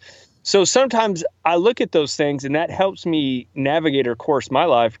believe this. So sometimes I look at those things and that helps me navigate or course my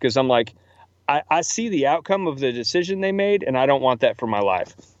life, because I'm like, I see the outcome of the decision they made, and I don't want that for my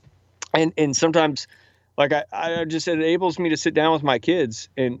life. And sometimes, like, I just, it enables me to sit down with my kids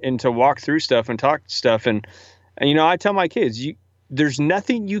and to walk through stuff and talk stuff. And I tell my kids, there's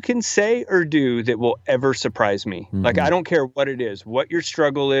nothing you can say or do that will ever surprise me. Mm-hmm. Like, I don't care what it is, what your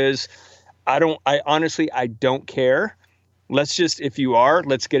struggle is. I honestly don't care. Let's just, if you are,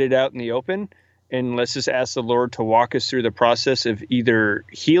 let's get it out in the open, and let's just ask the Lord to walk us through the process of either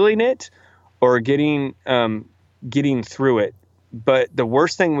healing it or getting through it. But the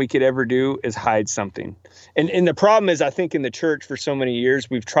worst thing we could ever do is hide something. And the problem is, I think in the church for so many years,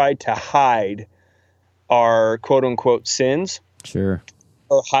 we've tried to hide our quote unquote sins. Sure.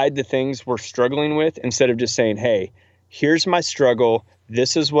 Or hide the things we're struggling with, instead of just saying, hey, here's my struggle.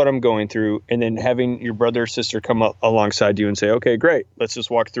 This is what I'm going through. And then having your brother or sister come up alongside you and say, okay, great. Let's just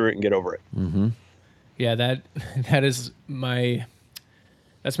walk through it and get over it. Mm-hmm. Yeah, that is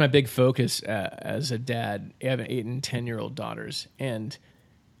that's my big focus as a dad. I have an 8 and 10-year-old daughters, and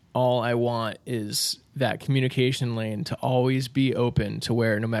all I want is that communication lane to always be open, to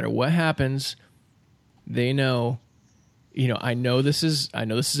where no matter what happens, they know, I know this is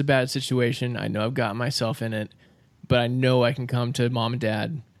a bad situation. I know I've got myself in it, but I know I can come to mom and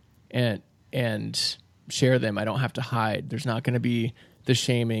dad and share them. I don't have to hide. There's not going to be the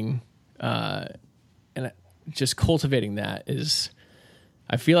shaming, and just cultivating that is.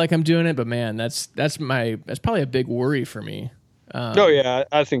 I feel like I'm doing it, but man, that's probably a big worry for me. Yeah,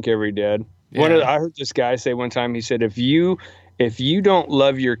 I think every dad. Yeah. I heard this guy say one time. He said, "If you don't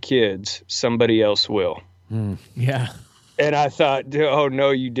love your kids, somebody else will." Yeah. And I thought, oh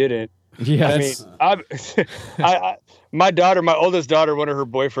no, you didn't. Yeah. My oldest daughter, one of her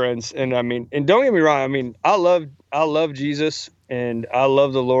boyfriends, and don't get me wrong. I love Jesus and I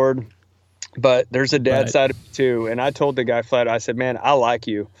love the Lord. But there's a dad side of it too. And I told the guy flat, I said, man, I like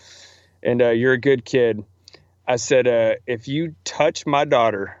you. And you're a good kid. I said, if you touch my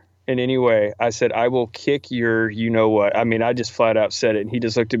daughter in any way, I said, I will kick your you-know-what. I just flat out said it. And he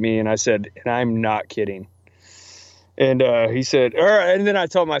just looked at me and I said, and I'm not kidding. And he said, and then I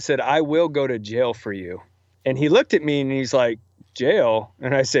told him, I said, I will go to jail for you. And he looked at me and he's like, jail?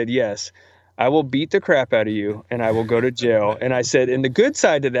 And I said, yes. I will beat the crap out of you and I will go to jail. And I said, and the good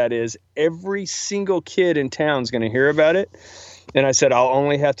side to that is every single kid in town is going to hear about it. And I said, I'll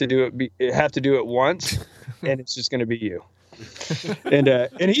only have to do it once, and it's just going to be you.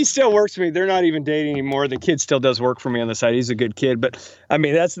 And he still works for me. They're not even dating anymore. The kid still does work for me on the side. He's a good kid. But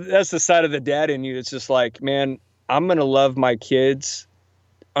that's the side of the dad in you. It's just like, man, I'm going to love my kids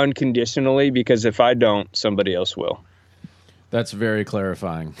unconditionally, because if I don't, somebody else will. That's very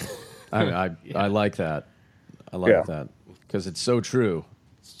clarifying. I like that. I like that, because it's so true.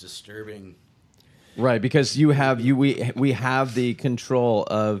 It's disturbing, right? Because we have the control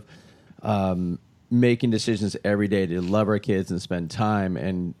of making decisions every day to love our kids and spend time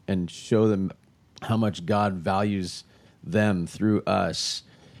and show them how much God values them through us.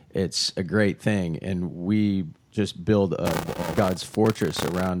 It's a great thing, and we just build God's fortress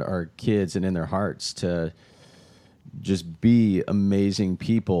around our kids and in their hearts to just be amazing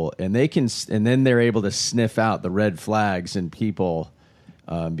people, and then they're able to sniff out the red flags in people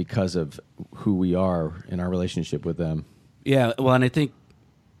because of who we are in our relationship with them. Yeah, well, and I think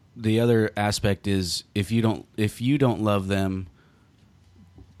the other aspect is if you don't love them,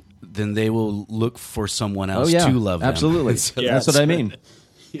 then they will look for someone else to love them. Absolutely. So That's what I mean.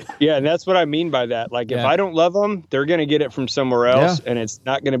 Yeah, and that's what I mean by that. Like, if Yeah. I don't love them, they're going to get it from somewhere else, Yeah. and it's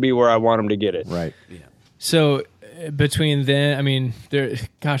not going to be where I want them to get it. Right. So between then, I mean, there's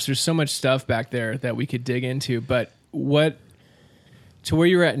so much stuff back there that we could dig into. But to where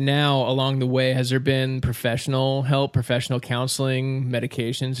you're at now along the way, has there been professional help, professional counseling,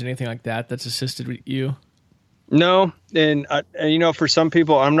 medications, anything like that that's assisted with you? No, and for some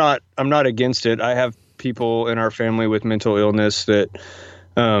people, I'm not against it. I have people in our family with mental illness that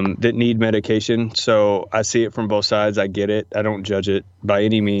need medication, so I see it from both sides. I get it. I don't judge it by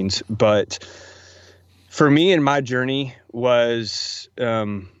any means, but for me and my journey was,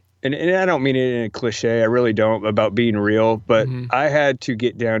 and I don't mean it in a cliche, I really don't, about being real, but I had to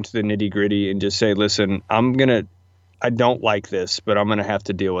get down to the nitty gritty and just say, listen, I don't like this, but I'm going to have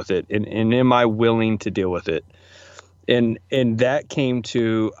to deal with it. And am I willing to deal with it? And that came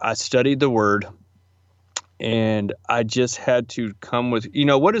to, I studied the word, and I just had to come with,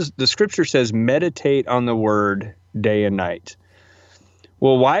 what is the scripture says, meditate on the word day and night.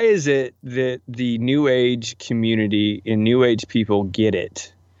 Well, why is it that the New Age community and New Age people get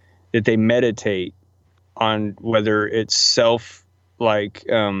it, that they meditate on whether it's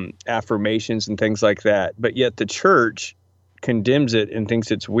affirmations and things like that, but yet the church condemns it and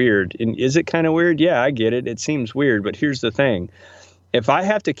thinks it's weird? And is it kind of weird? Yeah, I get it. It seems weird, but here's the thing. If I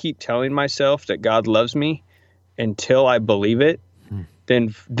have to keep telling myself that God loves me until I believe it,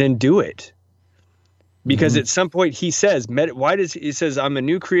 then do it. Because at some point he says, he says, I'm a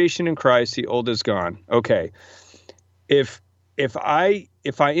new creation in Christ, the old is gone. Okay. If I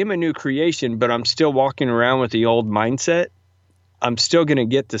am a new creation, but I'm still walking around with the old mindset, I'm still going to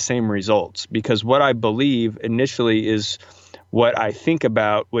get the same results, because what I believe initially is what I think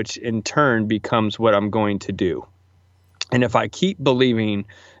about, which in turn becomes what I'm going to do. And if I keep believing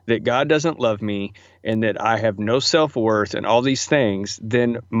that God doesn't love me and that I have no self-worth and all these things,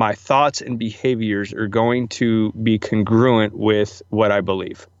 then my thoughts and behaviors are going to be congruent with what I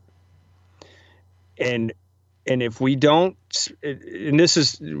believe. And if we don't, and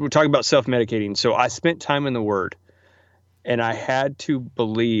we're talking about self-medicating. So I spent time in the Word, and I had to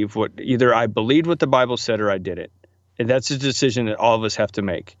believe either I believed what the Bible said or I didn't. And that's a decision that all of us have to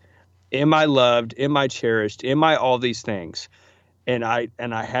make. Am I loved? Am I cherished? Am I all these things? And I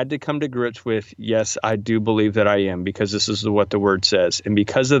had to come to grips with, yes, I do believe that I am, because this is what the Word says. And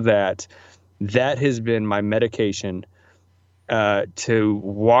because of that has been my medication to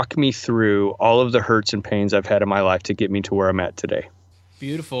walk me through all of the hurts and pains I've had in my life to get me to where I'm at today.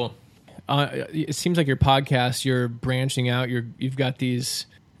 Beautiful. It seems like your podcast, you're branching out. You've got these,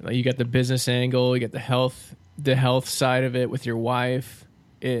 you got the business angle, you got the health side of it with your wife.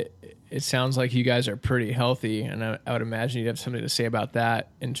 It sounds like you guys are pretty healthy, and I would imagine you'd have something to say about that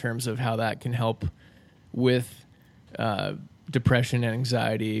in terms of how that can help with depression and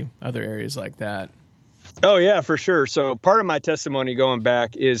anxiety, other areas like that. Oh yeah, for sure. So part of my testimony going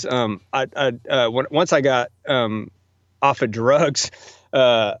back is once I got off of drugs,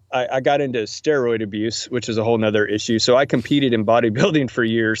 I got into steroid abuse, which is a whole nother issue. So I competed in bodybuilding for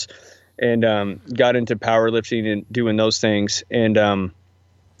years and got into powerlifting and doing those things, and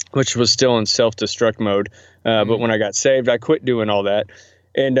which was still in self-destruct mode. But when I got saved, I quit doing all that.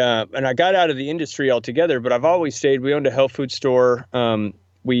 And I got out of the industry altogether, but I've always stayed. We owned a health food store.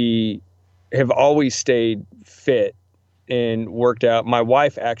 We have always stayed fit and worked out. My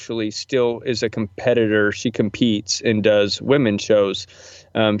wife actually still is a competitor. She competes and does women's shows.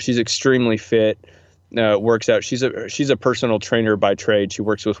 She's extremely fit, works out. She's a personal trainer by trade. She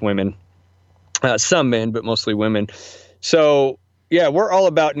works with women, some men, but mostly women. So yeah, we're all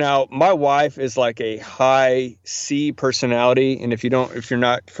about now. My wife is like a high C personality. And if you're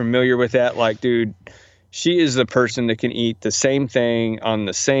not familiar with that, like, dude, she is the person that can eat the same thing on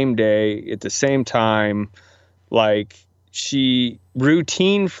the same day at the same time. Like,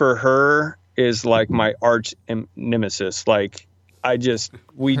 routine for her is like my arch nemesis. Like,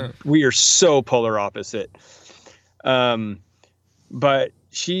 we are so polar opposite. But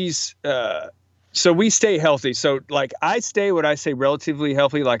she's, so we stay healthy. So like I stay what I say relatively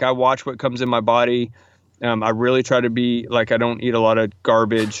healthy. Like I watch what comes in my body. I really try to be like, I don't eat a lot of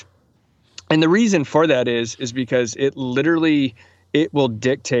garbage. And the reason for that is because it will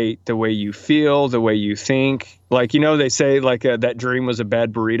dictate the way you feel, the way you think. Like, they say like that dream was a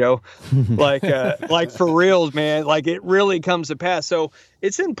bad burrito, like for real, man, like it really comes to pass. So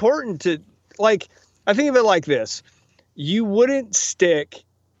it's important to like, I think of it like this. You wouldn't stick,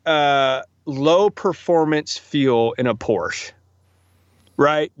 low performance fuel in a Porsche,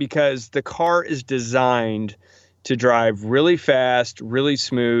 right? Because the car is designed to drive really fast, really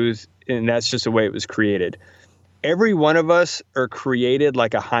smooth, and that's just the way it was created. every one of us are created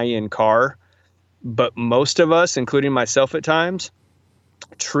like a high-end car, but most of us, including myself at times,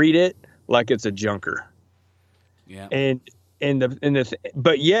 treat it like it's a junker. Yeah.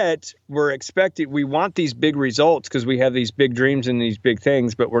 But yet we want these big results because we have these big dreams and these big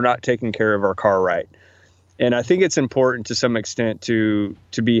things, but we're not taking care of our car right. And I think it's important to some extent to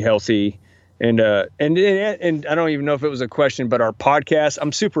be healthy. And I don't even know if it was a question, but our podcast,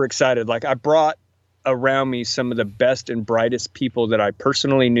 I'm super excited. Like, I brought around me some of the best and brightest people that I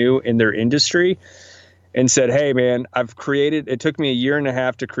personally knew in their industry and said, hey man, it took me 1.5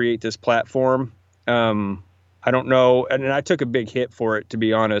 years to create this platform. I don't know. And I took a big hit for it, to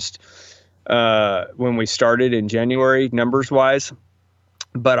be honest, when we started in January, numbers wise,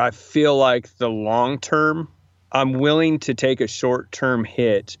 but I feel like the long term, I'm willing to take a short term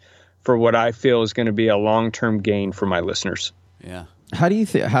hit for what I feel is going to be a long term gain for my listeners. Yeah. How do you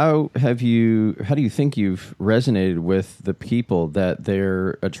think you've resonated with the people that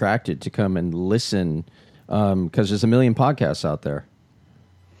they're attracted to come and listen? Because there's a million podcasts out there.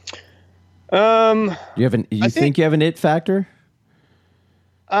 You think you have an it factor?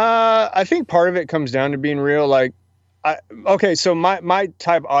 I think part of it comes down to being real. Like, so my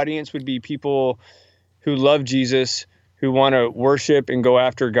type audience would be people who love Jesus, who want to worship and go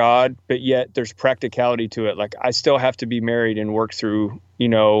after God, but yet there's practicality to it. Like, I still have to be married and work through,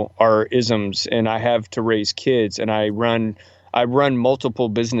 our isms, and I have to raise kids, and I run multiple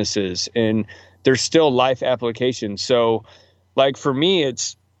businesses, and there's still life applications. So like for me,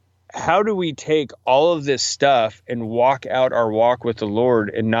 it's how do we take all of this stuff and walk out our walk with the Lord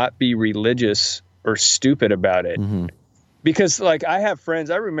and not be religious or stupid about it? Mm-hmm. Because like I have friends,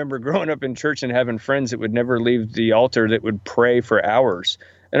 I remember growing up in church and having friends that would never leave the altar that would pray for hours.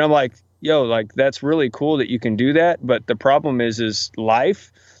 And I'm like, yo, like that's really cool that you can do that. But the problem is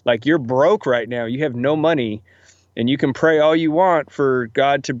life, like you're broke right now. You have no money and you can pray all you want for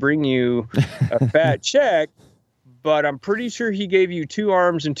God to bring you a fat check. But I'm pretty sure he gave you 2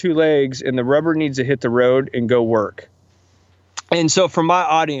 arms and 2 legs and the rubber needs to hit the road and go work. And so for my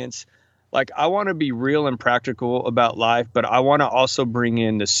audience, like I want to be real and practical about life, but I want to also bring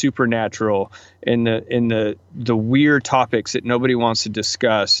in the supernatural and the weird topics that nobody wants to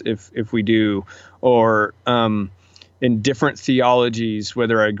discuss if we do, or in different theologies,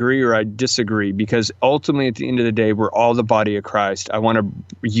 whether I agree or I disagree, because ultimately at the end of the day, we're all the body of Christ. I want to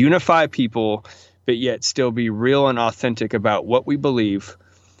unify people, but yet still be real and authentic about what we believe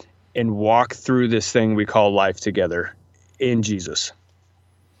and walk through this thing we call life together in Jesus.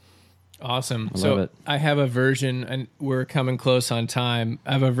 Awesome. So I have a version, and we're coming close on time.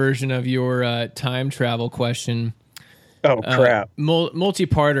 I have a version of your time travel question. Oh, crap.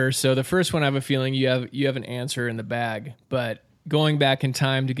 Multi-parter. So the first one, I have a feeling you have an answer in the bag. But going back in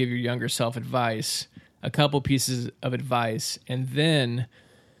time to give your younger self advice, a couple pieces of advice, and then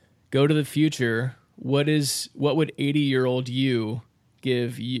go to the future. What would 80-year-old you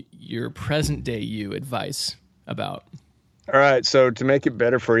give your present day you advice about? All right. So to make it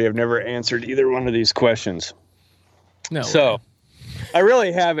better for you, I've never answered either one of these questions. No. So I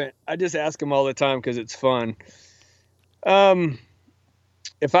really haven't. I just ask them all the time because it's fun.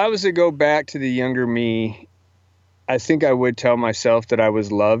 If I was to go back to the younger me, I think I would tell myself that I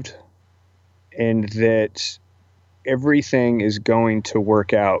was loved and that everything is going to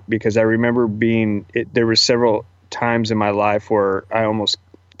work out, because I remember there were several times in my life where I almost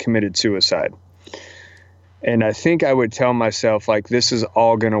committed suicide. And I think I would tell myself, like, this is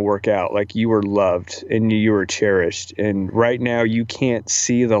all going to work out. Like, you were loved and you were cherished. And right now you can't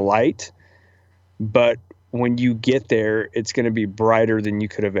see the light, but when you get there, it's going to be brighter than you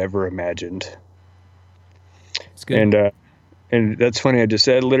could have ever imagined. It's good. And that's funny. I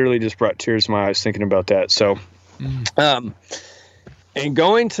literally just brought tears to my eyes thinking about that. So, and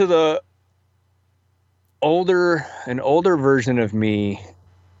going to an older version of me,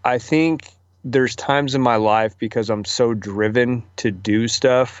 I think there's times in my life, because I'm so driven to do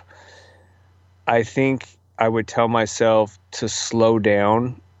stuff, I think I would tell myself to slow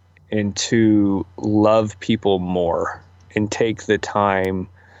down and to love people more and take the time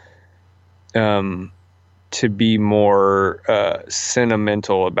to be more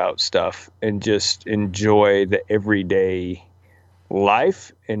sentimental about stuff and just enjoy the everyday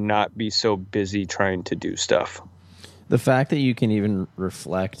life and not be so busy trying to do stuff. The fact that you can even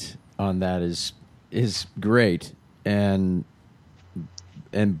reflect on that is great, but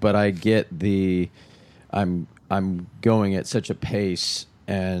I get I'm going at such a pace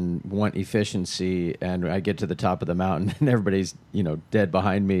and want efficiency, and I get to the top of the mountain and everybody's dead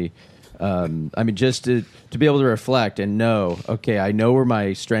behind me. I mean, just to be able to reflect and know, okay, I know where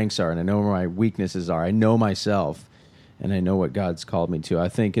my strengths are and I know where my weaknesses are. I know myself and I know what God's called me to, I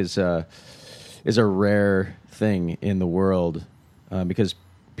think is a rare thing in the world, because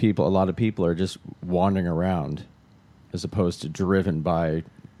a lot of people are just wandering around as opposed to driven by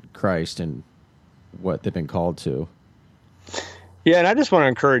Christ and what they've been called to. Yeah, and I just want to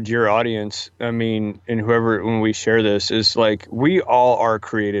encourage your audience, I mean, and whoever, when we share this, is like, we all are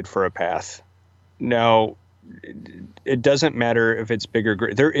created for a path. Now, it doesn't matter if it's big or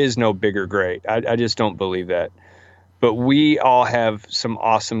great. There is no big or great. I just don't believe that. But we all have some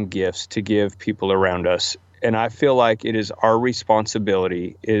awesome gifts to give people around us. And I feel like it is our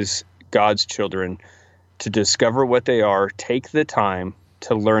responsibility as God's children to discover what they are, take the time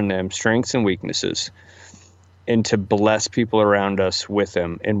to learn them, strengths and weaknesses, and to bless people around us with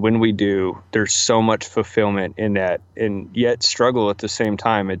them. And when we do, there's so much fulfillment in that, and yet struggle at the same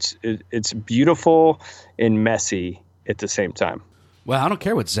time. It's beautiful and messy at the same time. Well, I don't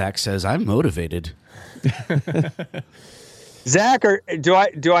care what Zach says. I'm motivated. Zach, do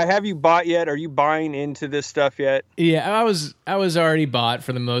I have you bought yet? Are you buying into this stuff yet? Yeah, I was already bought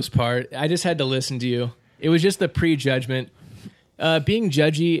for the most part. I just had to listen to you. It was just the prejudgment. Being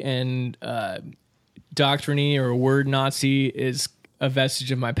judgy and doctriny or word Nazi is a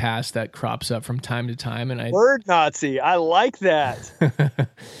vestige of my past that crops up from time to time. And Word Nazi, I like that.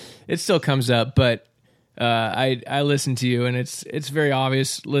 It still comes up, but I listen to you, and it's very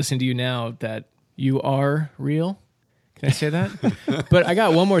obvious listening to you now that you are real. Can I say that? But I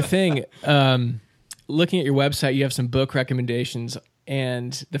got one more thing. Looking at your website, you have some book recommendations,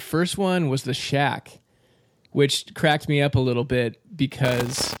 and the first one was The Shack, which cracked me up a little bit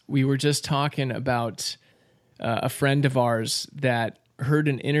because we were just talking about a friend of ours that heard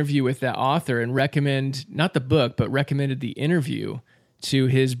an interview with that author and not the book, but recommended the interview to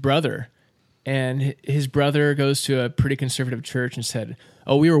his brother. And his brother goes to a pretty conservative church and said,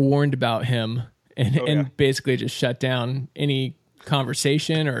 "Oh, we were warned about him," and basically just shut down any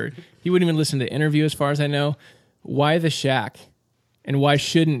conversation, or he wouldn't even listen to the interview as far as I know. Why The Shack? And why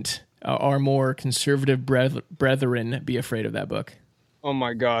shouldn't our more conservative brethren be afraid of that book? Oh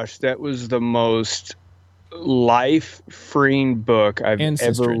my gosh, that was the most life-freeing book I've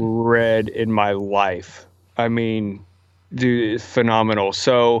ever read in my life. I mean, dude, it's phenomenal.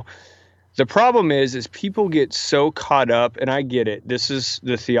 So the problem is people get so caught up, and I get it. This is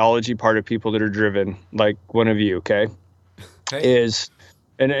the theology part of people that are driven, like one of you, okay? And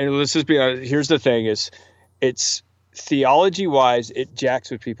let's just be honest, here's the thing it's theology-wise, it jacks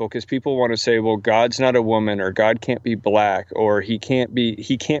with people because people want to say, well, God's not a woman, or God can't be black, or he can't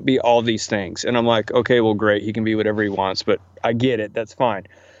be all these things. And I'm like, okay, well, great. He can be whatever he wants, but I get it. That's fine.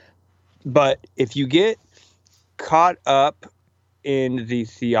 But if you get caught up in the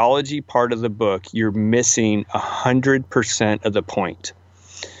theology part of the book, you're missing 100% of the point.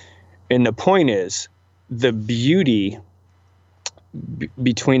 And the point is the beauty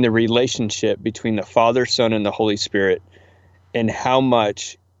between the relationship between the Father, Son, and the Holy Spirit, and how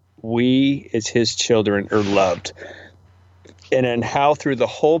much we as his children are loved. And how through the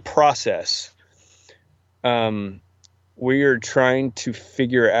whole process, we are trying to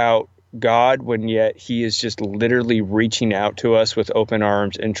figure out God, when yet he is just literally reaching out to us with open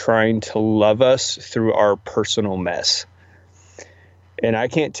arms and trying to love us through our personal mess. And I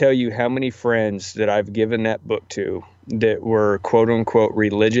can't tell you how many friends that I've given that book to that were quote unquote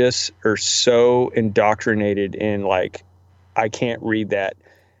religious or so indoctrinated in, like, I can't read that.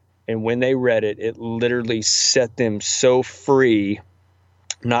 And when they read it, it literally set them so free,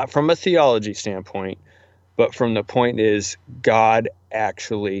 not from a theology standpoint, but from the point is God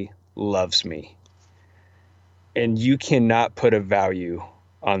actually loves me. And you cannot put a value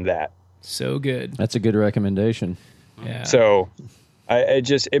on that. So good. That's a good recommendation. Yeah. So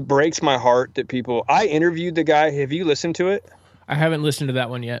it breaks my heart that I interviewed the guy. Have you listened to it? I haven't listened to that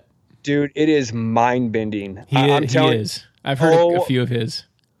one yet. Dude, it is mind bending. He is. I've heard a few of his.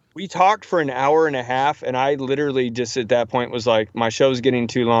 We talked for an hour and a half, and I literally just at that point was like, my show's getting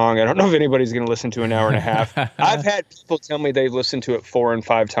too long. I don't know if anybody's going to listen to an hour and a half. I've had people tell me they've listened to it 4 and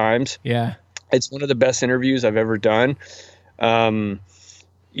 5 times. Yeah. It's one of the best interviews I've ever done.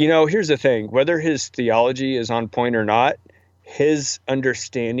 Here's the thing. Whether his theology is on point or not, his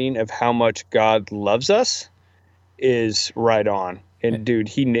understanding of how much God loves us is right on. And dude,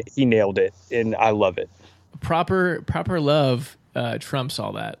 he nailed it, and I love it. Proper love trumps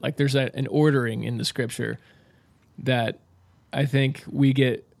all that. Like, there's an ordering in the scripture that I think we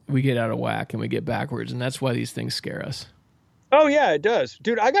get out of whack and we get backwards, and that's why these things scare us. Oh yeah, it does.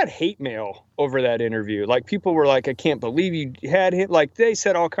 Dude, I got hate mail over that interview. Like people were like, I can't believe you had him. Like they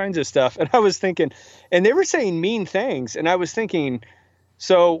said all kinds of stuff. And I was thinking, and they were saying mean things. And I was thinking,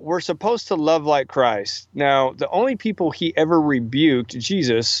 so we're supposed to love like Christ. Now, the only people he ever rebuked,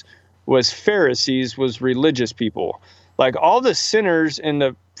 Jesus, was Pharisees, was religious people. Like all the sinners and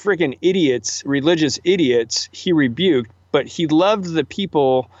the freaking idiots, religious idiots, he rebuked, but he loved the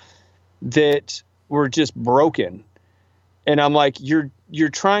people that were just broken. And I'm like, you're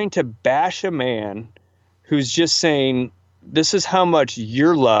trying to bash a man who's just saying, this is how much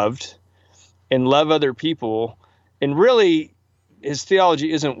you're loved and love other people. And really, his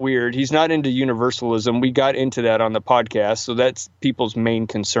theology isn't weird. He's not into universalism. We got into that on the podcast. So that's people's main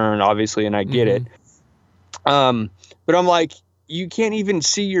concern, obviously, and I get it. But I'm like, you can't even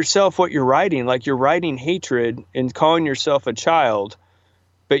see yourself what you're writing. Like you're writing hatred and calling yourself a child,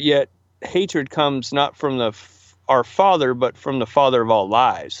 but yet hatred comes not from our Father, but from the Father of all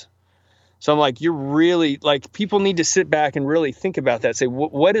lies. So I'm like, you're really like, people need to sit back and really think about that. Say,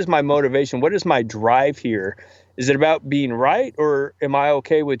 what is my motivation? What is my drive here? Is it about being right, or am I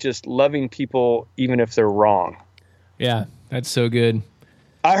okay with just loving people even if they're wrong? Yeah, that's so good.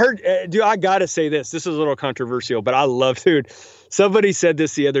 I heard, dude, I got to say this. This is a little controversial, but I love, dude. Somebody said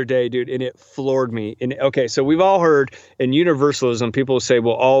this the other day, dude, and it floored me. And okay, so we've all heard in universalism, people say,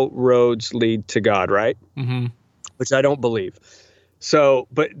 well, all roads lead to God, right? Mm-hmm. Which I don't believe. So,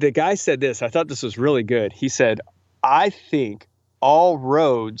 but the guy said this. I thought this was really good. He said, I think all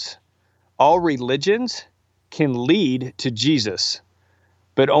roads, all religions can lead to Jesus,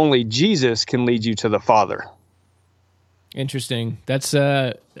 but only Jesus can lead you to the Father. Interesting. That's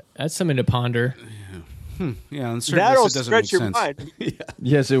something to ponder. Yeah, that'll stretch your mind.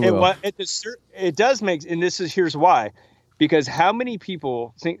 Yes, it will. It does make, and here's why. Because how many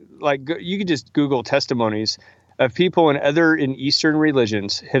people think, like, you could just Google testimonies of people in Eastern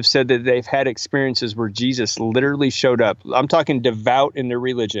religions have said that they've had experiences where Jesus literally showed up. I'm talking devout in their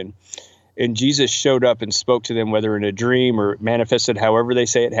religion. And Jesus showed up and spoke to them, whether in a dream or manifested, however they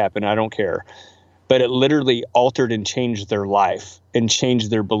say it happened. I don't care. But it literally altered and changed their life and changed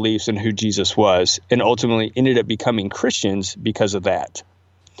their beliefs in who Jesus was, and ultimately ended up becoming Christians because of that.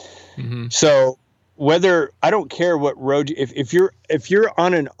 Mm-hmm. So I don't care what road, if you're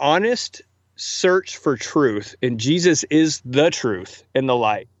on an honest search for truth, and Jesus is the truth and the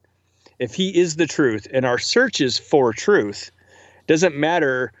light, if he is the truth and our search is for truth, doesn't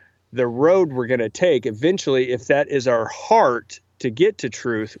matter the road we're going to take. Eventually, if that is our heart to get to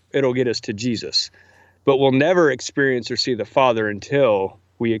truth, it'll get us to Jesus. But we'll never experience or see the Father until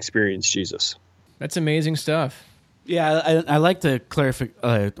we experience Jesus. That's amazing stuff. Yeah, I like the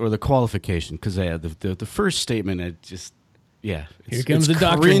or the qualification, because the first statement, it just, yeah. Here comes the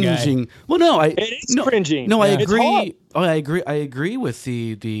doctrine guy. Well, no, it is cringing. No, I agree. I agree with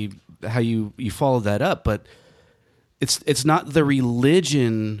the how you follow that up, but it's not the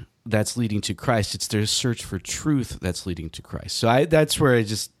religion that's leading to Christ. It's their search for truth that's leading to Christ. So that's where I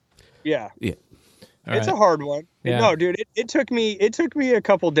just yeah. All it's right. a hard one. Yeah. No, dude, it took me a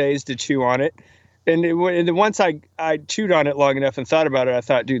couple days to chew on it. And then once I chewed on it long enough and thought about it, I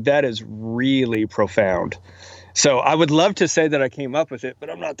thought, dude, that is really profound. So I would love to say that I came up with it,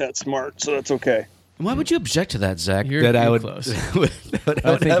 but I'm not that smart, so that's okay. Why would you object to that, Zach? You're I close.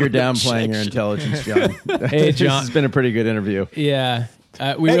 think you're downplaying your intelligence, John. Hey, John. This has been a pretty good interview. Yeah.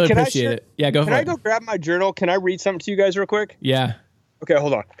 We really appreciate it. Yeah, go for it. Can I go grab my journal? Can I read something to you guys real quick? Yeah. Okay,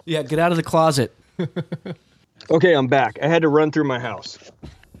 hold on. Yeah, get out of the closet. Okay, I'm back. I had to run through my house.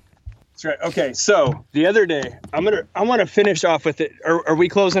 That's right. Okay, so the other day, I want to finish off with it. Are we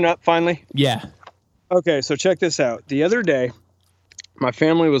closing up finally? Yeah. Okay, so check this out. The other day, my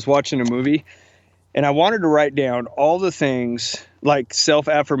family was watching a movie, and I wanted to write down all the things, like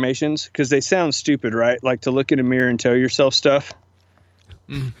self-affirmations, because they sound stupid, right? Like to look in a mirror and tell yourself stuff.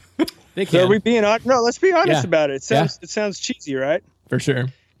 They So can. are we being honest? No, let's be honest Yeah. about it. It sounds cheesy, right? For sure.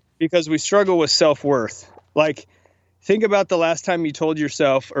 Because we struggle with self-worth. Like, think about the last time you told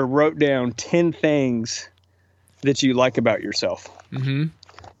yourself or wrote down 10 things that you like about yourself. Mm-hmm.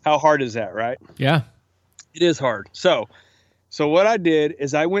 How hard is that, right? Yeah. It is hard. So what I did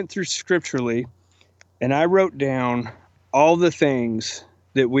is I went through scripturally and I wrote down all the things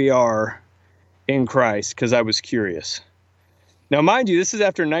that we are in Christ because I was curious. Now, mind you, this is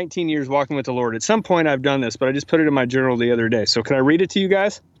after 19 years walking with the Lord. At some point I've done this, but I just put it in my journal the other day. So can I read it to you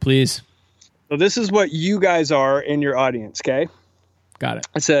guys? Please. So this is what you guys are in your audience, okay? Got it.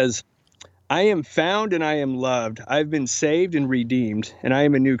 It says, I am found and I am loved. I've been saved and redeemed, and I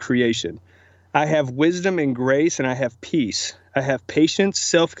am a new creation. I have wisdom and grace, and I have peace. I have patience,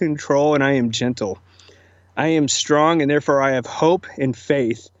 self-control, and I am gentle. I am strong, and therefore I have hope and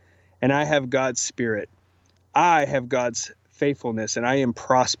faith, and I have God's Spirit. I have God's faithfulness, and I am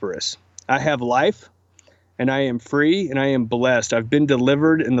prosperous. I have life, and I am free, and I am blessed. I've been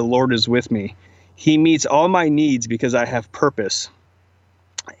delivered, and the Lord is with me. He meets all my needs because I have purpose.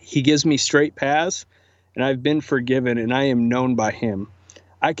 He gives me straight paths, and I've been forgiven, and I am known by him.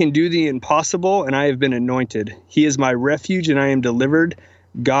 I can do the impossible, and I have been anointed. He is my refuge, and I am delivered.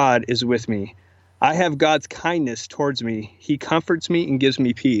 God is with me. I have God's kindness towards me. He comforts me and gives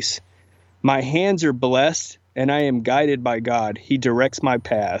me peace. My hands are blessed, and I am guided by God. He directs my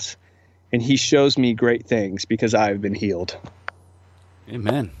paths, and he shows me great things because I have been healed.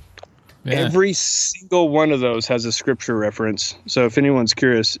 Amen. Yeah. Every single one of those has a scripture reference. So if anyone's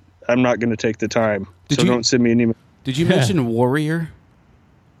curious, I'm not going to take the time. Don't send me an email. Did you mention warrior?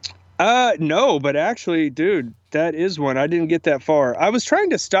 No, but actually, dude, that is one. I didn't get that far. I was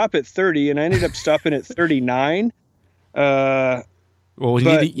trying to stop at 30, and I ended up stopping at 39. Well,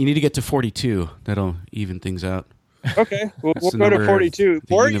 you need to get to 42. That'll even things out. Okay, we'll go to 42.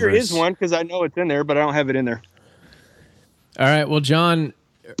 Warrior is one because I know it's in there, but I don't have it in there. All right. Well, John,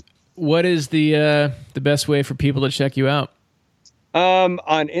 what is the best way for people to check you out?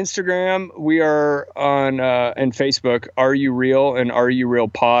 On Instagram, we are on and Facebook, Are You Real and Are You Real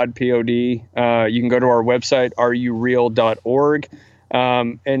Pod, P-O-D. You can go to our website, areyoureal.org.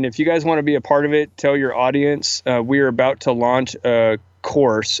 And if you guys want to be a part of it, tell your audience. We are about to launch a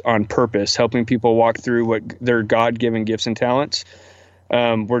course on purpose, helping people walk through what their God-given gifts and talents.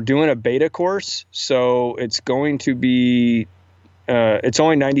 We're doing a beta course, so it's going to be it's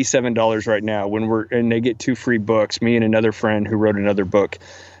only $97 right now and they get 2 free books, me and another friend who wrote another book.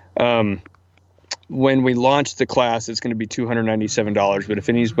 When we launch the class, it's going to be $297. But if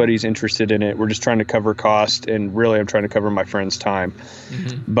anybody's interested in it, we're just trying to cover cost, and really I'm trying to cover my friend's time.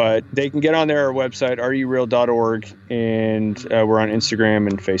 Mm-hmm. But they can get on there, our website, areyoureal.org, and we're on Instagram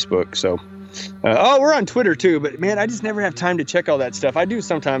and Facebook. So, we're on Twitter too, but man, I just never have time to check all that stuff. I do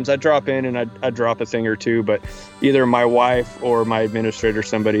sometimes. I drop in and I drop a thing or two, but either my wife or my administrator,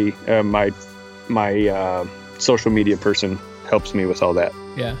 somebody, my social media person helps me with all that.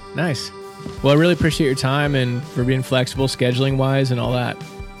 Yeah, nice. Well, I really appreciate your time and for being flexible, scheduling wise, and all that.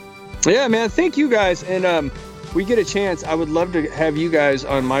 Yeah, man. Thank you guys. And we get a chance, I would love to have you guys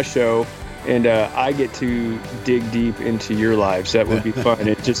on my show, and I get to dig deep into your lives. That would be fun.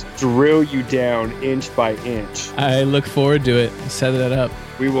 And just drill you down inch by inch. I look forward to it. Set that up.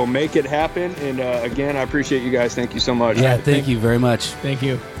 We will make it happen. And again, I appreciate you guys. Thank you so much. Yeah, thank you very much. Thank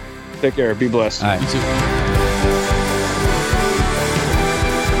you. Take care. Be blessed. All right. You too.